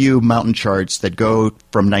show you mountain charts that go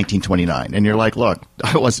from 1929. And you're like, look,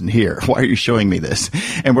 I wasn't here. Why are you showing me this?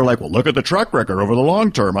 And we're like, well, look at the track record over the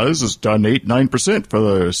long term. This has done 8-9% for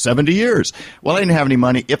the 70 years. Well, I didn't have any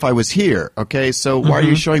money if I was here. Okay, so why are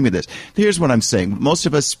you showing me this? Here's what I'm saying. Most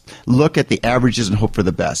of us look at the averages and hope for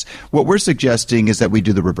the best. What we're suggesting is that we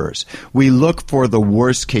do the reverse. We look for the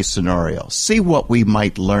worst case scenario. See what we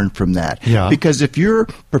might learn from that. Yeah. Because if you're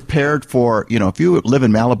prepared for, if you live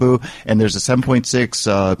in Malibu and there's a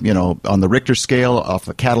 7.6, on the Richter scale off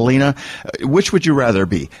of Catalina, which would you rather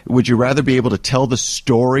be? Would you rather be able to tell the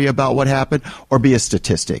story about what happened or be a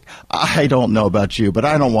statistic? I don't know about you, but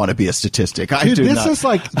I don't want to be a statistic.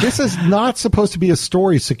 This is not supposed to be a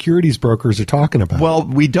story securities brokers are talking about. Well,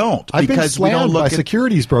 we don't. I've been slammed by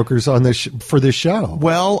securities brokers on this for this show.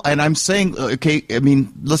 Well, and I'm saying, okay, I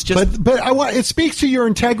mean, let's just. But it speaks to your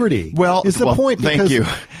integrity. Well, is the point? Thank you.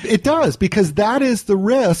 It does, because that is the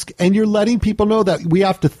risk, and you're letting people know that we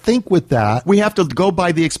have to think with that. We have to go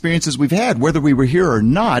by the experiences we've had, whether we were here or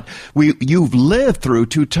not. You've lived through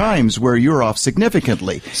 2 times where you're off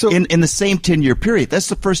significantly. So in the same 10-year period, that's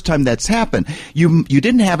the first time that's happened. You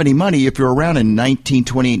didn't have any money if you're around in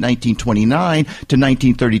 1928, 1929 to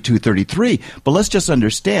 1932, 33. But let's just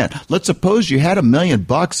understand. Let's suppose you had $1 million in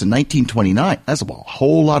 1929. That's a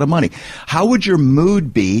whole lot of money. How would your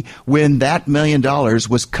mood be when that $1 million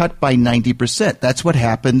was cut by 90%? That's what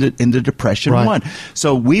happened in the Depression One.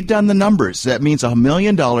 So we've done the numbers. That means $1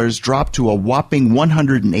 million dropped to a whopping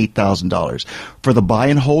 $108,000. For the buy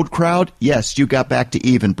and hold crowd, yes, you got back to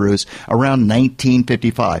even, Bruce, around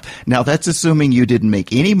 1955. Now that's assuming you didn't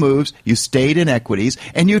make any moves, you stayed in equities,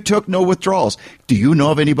 and you took no withdrawals. Do you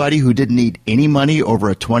know of anybody who didn't need any money over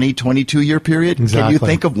a 22-year period? Exactly. Can you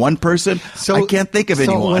think of one person? I can't think of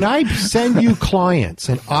anyone. So when I send you clients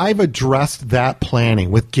and I've addressed that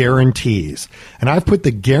planning with guarantees, and I've put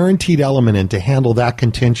the guaranteed element in to handle that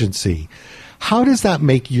contingency, how does that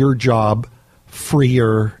make your job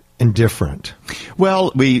freer and different?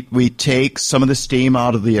 Well, we take some of the steam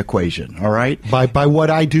out of the equation, all right? By what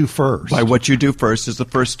I do first. By what you do first is the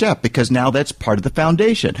first step, because now that's part of the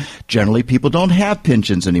foundation. Generally, people don't have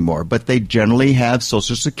pensions anymore, but they generally have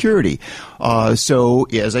Social Security. So,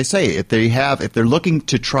 as I say, if they're looking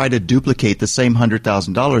to try to duplicate the same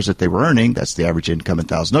 $100,000 that they were earning, that's the average income in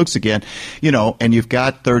Thousand Oaks again, and you've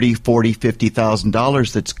got $30,000, $40,000,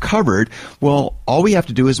 $50,000 that's covered, well, all we have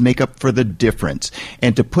to do is make up for the difference.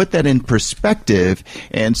 And to put that in perspective,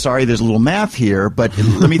 and sorry, there's a little math here, but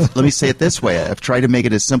let me say it this way. I've tried to make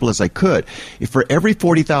it as simple as I could. If for every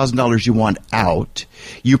 $40,000 you want out,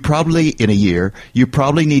 in a year, you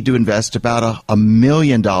probably need to invest about $1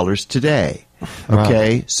 million today.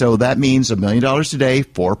 Okay, so that means $1 million today,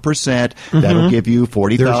 4%. That'll give you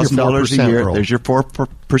 $40,000 a year. Rule. There's your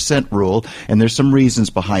 4% rule, and there's some reasons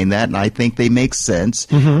behind that, and I think they make sense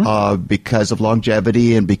because of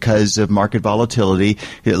longevity and because of market volatility.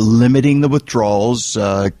 Limiting the withdrawals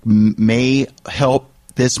may help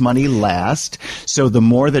this money last. So the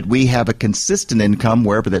more that we have a consistent income,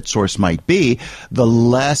 wherever that source might be, the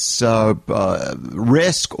less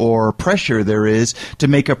risk or pressure there is to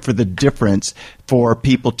make up for the difference for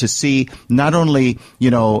people to see not only,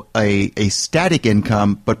 a static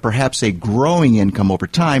income, but perhaps a growing income over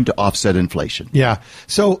time to offset inflation. Yeah.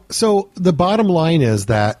 So the bottom line is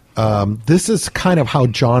that this is kind of how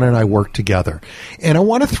John and I work together. And I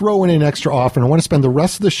want to throw in an extra offer. And I want to spend the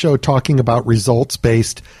rest of the show talking about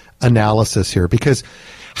results-based analysis here, because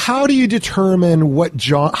how do you determine let's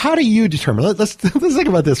think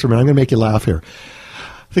about this for a minute. I'm going to make you laugh here.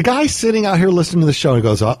 The guy sitting out here listening to the show, he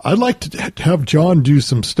goes, I'd like to have John do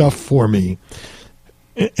some stuff for me.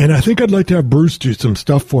 And I think I'd like to have Bruce do some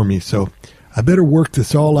stuff for me. So I better work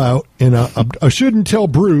this all out. And I shouldn't tell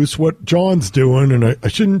Bruce what John's doing. And I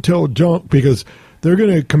shouldn't tell John because they're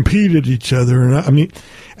going to compete at each other. And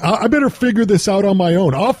I better figure this out on my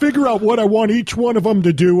own. I'll figure out what I want each one of them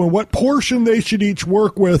to do and what portion they should each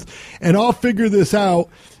work with. And I'll figure this out.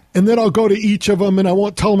 And then I'll go to each of them and I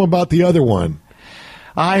won't tell them about the other one.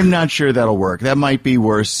 I'm not sure that'll work. That might be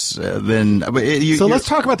worse than. So let's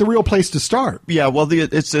talk about the real place to start. Yeah, well,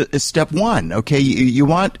 it's step one. Okay, you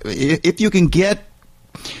want, if you can get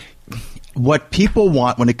what people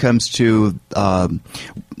want when it comes to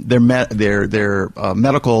their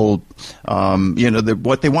medical,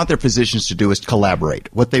 what they want their physicians to do is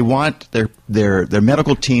collaborate. What they want their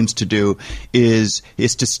medical teams to do is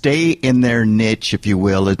to stay in their niche, if you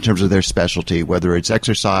will, in terms of their specialty, whether it's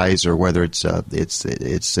exercise or whether it's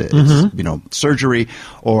surgery,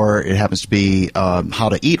 or it happens to be how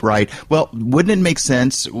to eat right. Well, wouldn't it make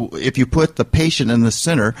sense if you put the patient in the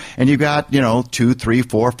center and you got 2, 3,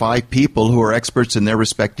 4, 5 people who are experts in their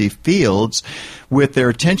respective fields with their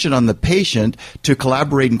attention on the patient to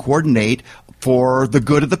collaborate and coordinate for the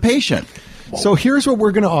good of the patient? So here's what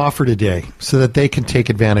we're going to offer today so that they can take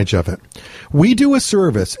advantage of it. We do a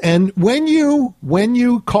service, and when you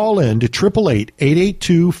call in to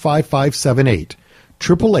 888-882-5578,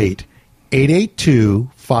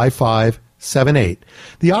 888-882-5578,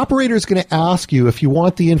 the operator is going to ask you if you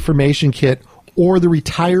want the information kit or the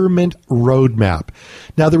retirement roadmap.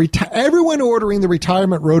 Now, everyone ordering the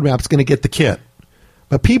retirement roadmap is going to get the kit,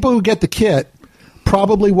 but people who get the kit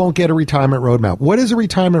probably won't get a retirement roadmap. What is a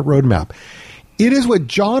retirement roadmap? It is what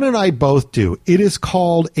John and I both do. It is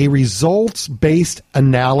called a results-based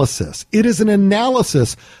analysis. It is an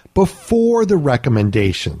analysis before the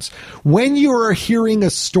recommendations. When you are hearing a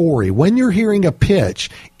story, when you're hearing a pitch,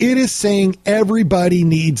 it is saying everybody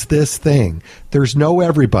needs this thing. There's no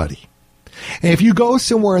everybody. And if you go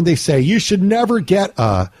somewhere and they say you should never get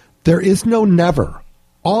there is no never.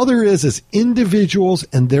 All there is individuals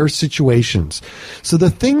and their situations. So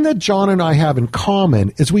the thing that John and I have in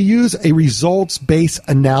common is we use a results-based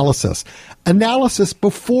analysis. Analysis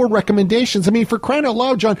before recommendations. I mean, for crying out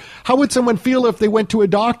loud, John, how would someone feel if they went to a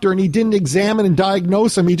doctor and he didn't examine and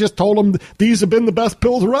diagnose them? He just told them these have been the best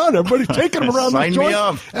pills around. Everybody's taking them around the joint. Sign me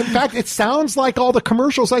up. In fact, it sounds like all the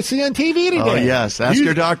commercials I see on TV today. Oh, yes. Ask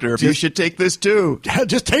your doctor if you should take this too.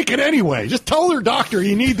 Just take it anyway. Just tell their doctor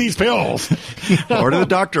you need these pills. Order the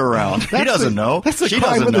doctor around. He doesn't know. That's the she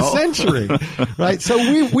crime of the century. Right? So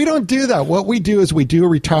we don't do that. What we do is we do a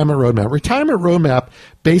retirement roadmap. Retirement roadmap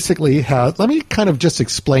basically has, let me kind of just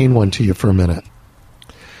explain one to you for a minute.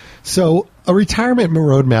 So a retirement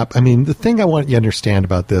roadmap, I mean, the thing I want you to understand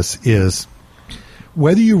about this is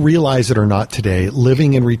whether you realize it or not today,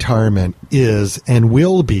 living in retirement is and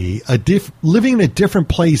will be living in a different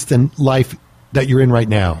place than life that you're in right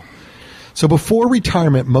now. So before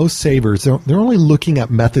retirement, most savers, they're only looking at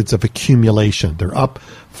methods of accumulation. They're up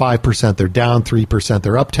 5%, they're down 3%,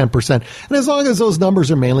 they're up 10%. And as long as those numbers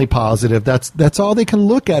are mainly positive, that's all they can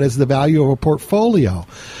look at is the value of a portfolio.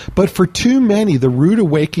 But for too many, the rude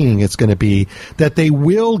awakening is going to be that they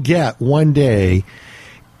will get one day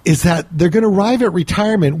is that they're going to arrive at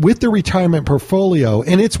retirement with their retirement portfolio,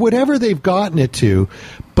 and it's whatever they've gotten it to,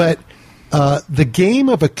 but the game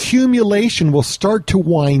of accumulation will start to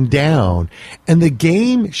wind down, and the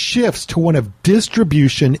game shifts to one of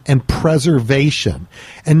distribution and preservation.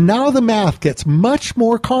 And now the math gets much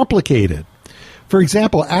more complicated. For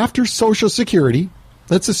example, after Social Security,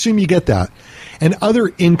 let's assume you get that, and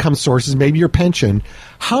other income sources, maybe your pension,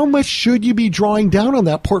 how much should you be drawing down on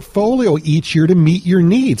that portfolio each year to meet your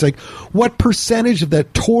needs? Like, what percentage of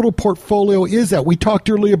that total portfolio is that? We talked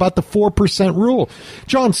earlier about the 4% rule.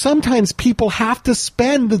 John, sometimes people have to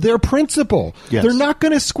spend their principal. Yes. They're not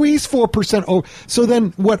going to squeeze 4% over. So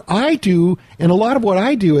then what I do, and a lot of what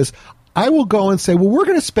I do is, I will go and say, well, we're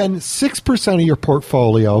going to spend 6% of your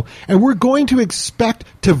portfolio, and we're going to expect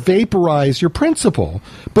to vaporize your principal.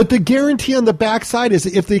 But the guarantee on the backside is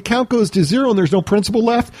if the account goes to zero and there's no principal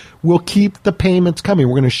left, we'll keep the payments coming.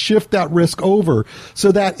 We're going to shift that risk over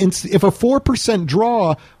so that if a 4%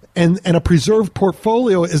 draw and a preserved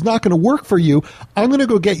portfolio is not going to work for you, I'm going to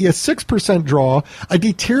go get you a 6% draw, a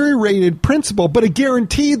deteriorated principal, but a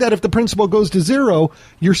guarantee that if the principal goes to zero,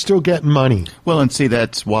 you're still getting money. Well, and see,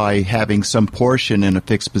 that's why having some portion in a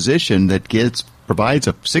fixed position that provides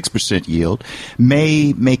a 6% yield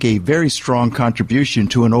may make a very strong contribution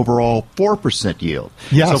to an overall 4% yield.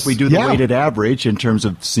 Yes. So if we do the weighted average in terms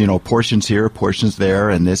of, portions here, portions there,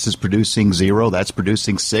 and this is producing 0, that's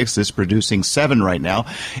producing 6, this is producing 7 right now,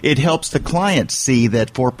 it helps the client see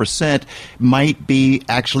that 4% might be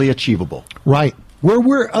actually achievable. Right.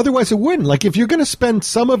 Where otherwise it wouldn't. Like if you're going to spend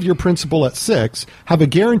some of your principal at 6, have a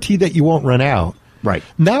guarantee that you won't run out. Right.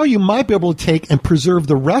 Now you might be able to take and preserve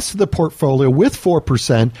the rest of the portfolio with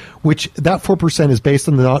 4%, which that 4% is based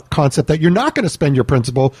on the concept that you're not going to spend your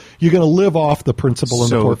principal. You're going to live off the principal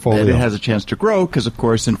in the portfolio. So it has a chance to grow because, of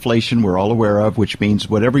course, inflation we're all aware of, which means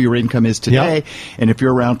whatever your income is today, and if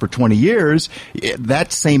you're around for 20 years,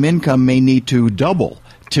 that same income may need to double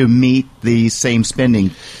to meet the same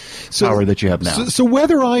spending power that you have now. So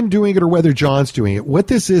whether I'm doing it or whether John's doing it, what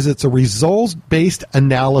this is, it's a results-based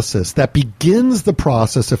analysis that begins the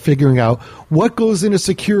process of figuring out what goes into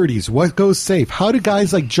securities, what goes safe. How do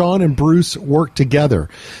guys like John and Bruce work together?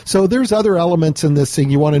 So there's other elements in this thing.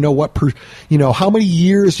 You want to know how many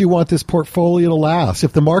years you want this portfolio to last.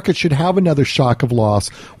 If the market should have another shock of loss,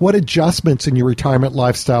 what adjustments in your retirement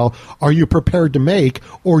lifestyle are you prepared to make,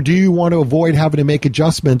 or do you want to avoid having to make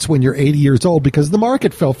adjustments when you're 80 years old because the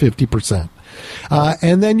market fell 50%?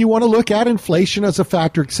 And then you want to look at inflation as a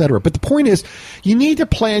factor, et cetera. But the point is, you need to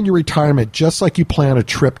plan your retirement just like you plan a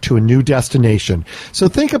trip to a new destination. So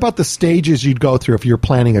think about the stages you'd go through if you're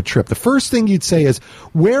planning a trip. The first thing you'd say is,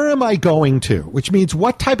 where am I going to? Which means,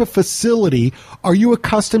 what type of facility are you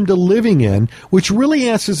accustomed to living in? Which really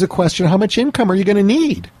answers the question, how much income are you going to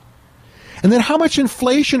need? And then how much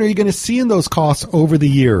inflation are you going to see in those costs over the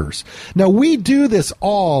years? Now, we do this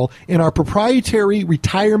all in our proprietary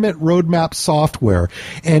retirement roadmap software.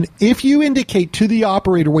 And if you indicate to the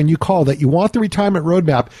operator when you call that you want the retirement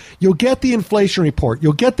roadmap, you'll get the inflation report.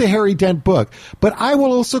 You'll get the Harry Dent book. But I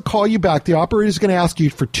will also call you back. The operator is going to ask you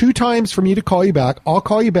for 2 times for me to call you back. I'll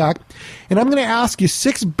call you back. And I'm going to ask you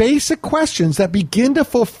 6 basic questions that begin to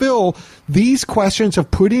fulfill these questions of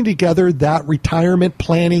putting together that retirement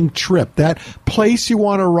planning trip, that place you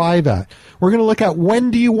want to arrive at. We're going to look at,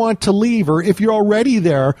 when do you want to leave? Or if you're already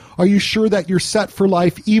there, are you sure that you're set for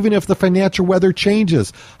life even if the financial weather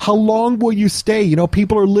changes? How long will you stay?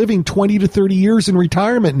 People are living 20 to 30 years in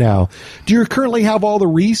retirement now. Do you currently have all the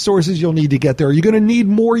resources you'll need to get there? Are you going to need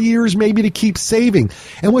more years maybe to keep saving?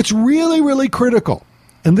 And what's really, really critical,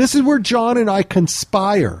 and this is where John and I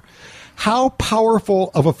conspire, how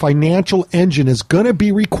powerful of a financial engine is going to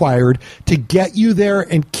be required to get you there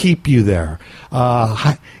and keep you there.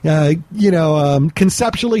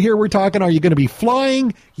 Conceptually here we're talking, are you going to be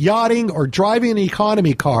flying, yachting, or driving an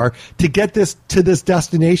economy car to get this to this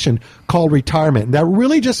destination called retirement? And that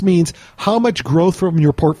really just means how much growth from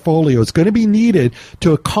your portfolio is going to be needed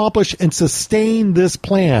to accomplish and sustain this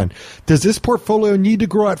plan. Does this portfolio need to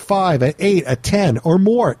grow at 5, at 8, at 10, or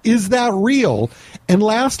more? Is that real? And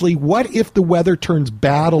lastly, what if the weather turns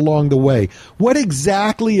bad along the way? What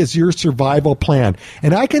exactly is your survival plan?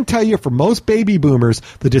 And I can tell you, for most baby boomers,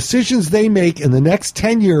 the decisions they make in the next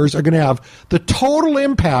 10 years are going to have the total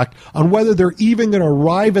impact on whether they're even going to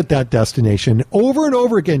arrive at that destination. Over and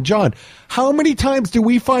over again, John, how many times do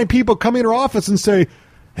we find people come in our office and say,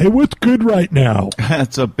 hey, what's good right now?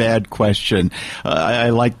 That's a bad question.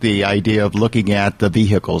 I like the idea of looking at the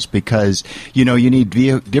vehicles because, you need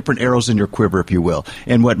different arrows in your quiver, if you will.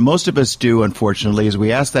 And what most of us do, unfortunately, is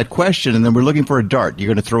we ask that question and then we're looking for a dart. You're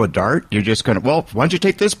going to throw a dart? You're just going to, why don't you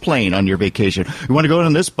take this plane on your vacation? You want to go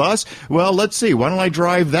on this bus? Well, let's see. Why don't I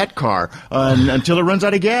drive that car until it runs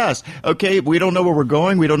out of gas? Okay, we don't know where we're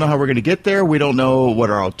going. We don't know how we're going to get there. We don't know what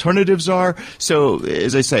our alternatives are. So,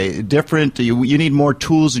 as I say, you need more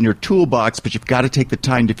tools tools in your toolbox, but you've got to take the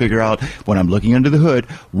time to figure out, when I'm looking under the hood,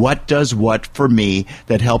 what does what for me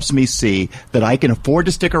that helps me see that I can afford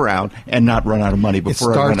to stick around and not run out of money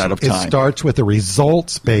before I run out of time. It starts with a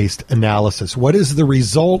results-based analysis. What is the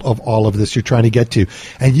result of all of this you're trying to get to?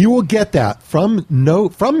 And you will get that from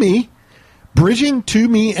me, bridging to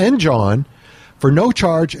me and John, for no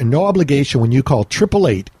charge and no obligation when you call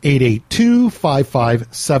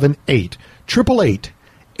 888-882-5578.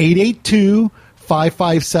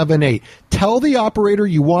 888-882-5578. Tell the operator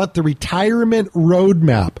you want the retirement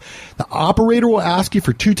roadmap. The operator will ask you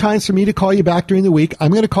for 2 times for me to call you back during the week.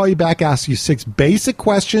 I'm going to call you back, ask you 6 basic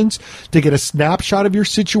questions to get a snapshot of your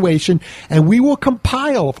situation, and we will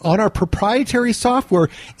compile on our proprietary software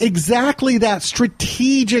exactly that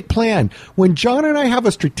strategic plan. When John and I have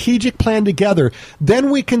a strategic plan together, then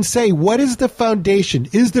we can say, what is the foundation?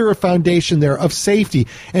 Is there a foundation there of safety?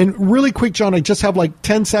 And really quick, John, I just have like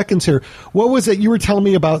 10 seconds here. What was it you were telling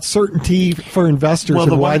me about certainty for investors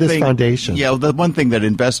and why this foundation? Yeah, the one thing that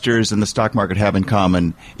investors in the stock market have in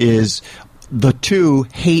common is the two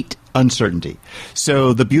hate uncertainty.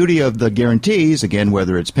 So the beauty of the guarantees, again,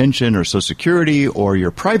 whether it's pension or Social Security or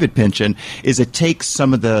your private pension, is it takes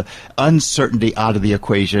some of the uncertainty out of the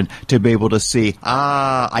equation to be able to see,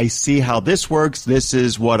 I see how this works. This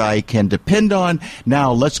is what I can depend on.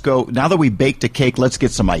 Now let's go. Now that we baked a cake, let's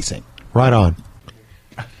get some icing. Right on.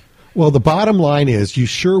 Well, the bottom line is you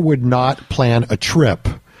sure would not plan a trip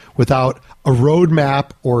without a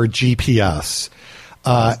roadmap or a GPS,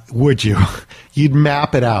 would you? You'd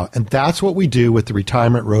map it out. And that's what we do with the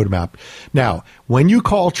retirement roadmap. Now, when you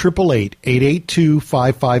call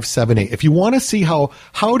 888-882-5578, if you want to see how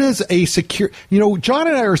does a secure, John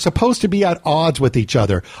and I are supposed to be at odds with each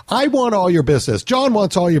other. I want all your business. John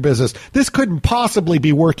wants all your business. This couldn't possibly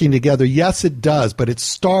be working together. Yes, it does, but it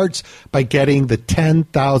starts by getting the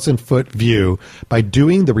 10,000-foot view, by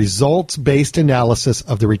doing the results-based analysis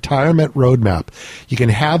of the retirement roadmap. You can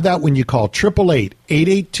have that when you call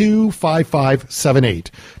 888-882-5578.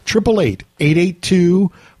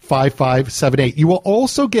 888-882-5578. You will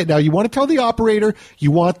also get, now you want to tell the operator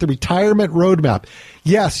you want the retirement roadmap.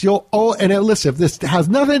 Yes, listen, if this has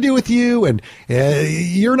nothing to do with you and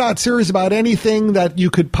you're not serious about anything that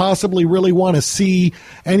you could possibly really want to see,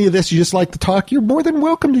 any of this, you just like to talk, you're more than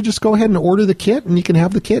welcome to just go ahead and order the kit, and you can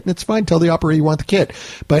have the kit, and it's fine. Tell the operator you want the kit.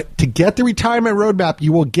 But to get the retirement roadmap,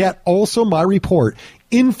 you will get also my report,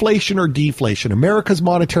 Inflation or Deflation, America's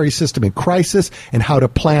Monetary System in Crisis and How to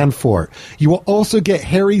Plan for It. You will also get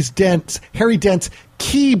Harry Dent's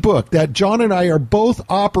key book that John and I are both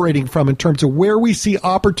operating from in terms of where we see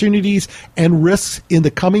opportunities and risks in the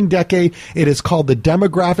coming decade. It is called The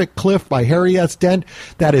Demographic Cliff by Harry S. Dent.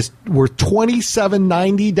 That is worth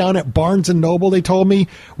 $27.90 down at Barnes & Noble, they told me.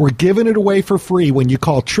 We're giving it away for free when you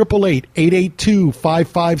call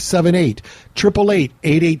 888-882-5578.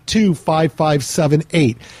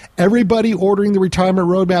 888-882-5578. Everybody ordering the retirement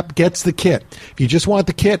roadmap gets the kit. If you just want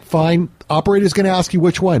the kit, fine. Operator's going to ask you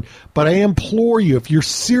which one. But I implore you, if you're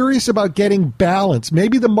serious about getting balance,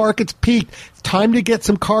 maybe the market's peaked, it's time to get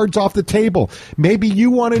some cards off the table. Maybe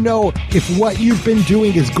you want to know if what you've been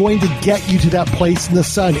doing is going to get you to that place in the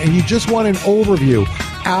sun, and you just want an overview.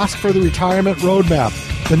 Ask for the retirement roadmap.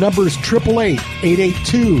 The number is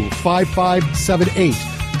 888-882-5578.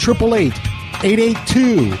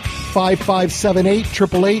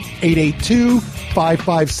 888-882-5578.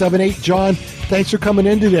 888-882-5578. John, thanks for coming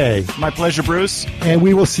in today. My pleasure, Bruce. And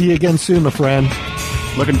we will see you again soon, my friend.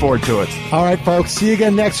 Looking forward to it. All right, folks. See you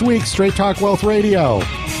again next week. Straight Talk Wealth Radio.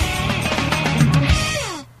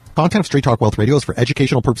 Content of Straight Talk Wealth Radio is for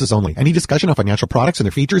educational purposes only. Any discussion of financial products and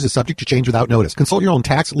their features is subject to change without notice. Consult your own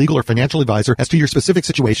tax, legal, or financial advisor as to your specific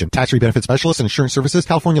situation. Tax-free benefit specialist and insurance services.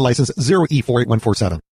 California license 0E48147.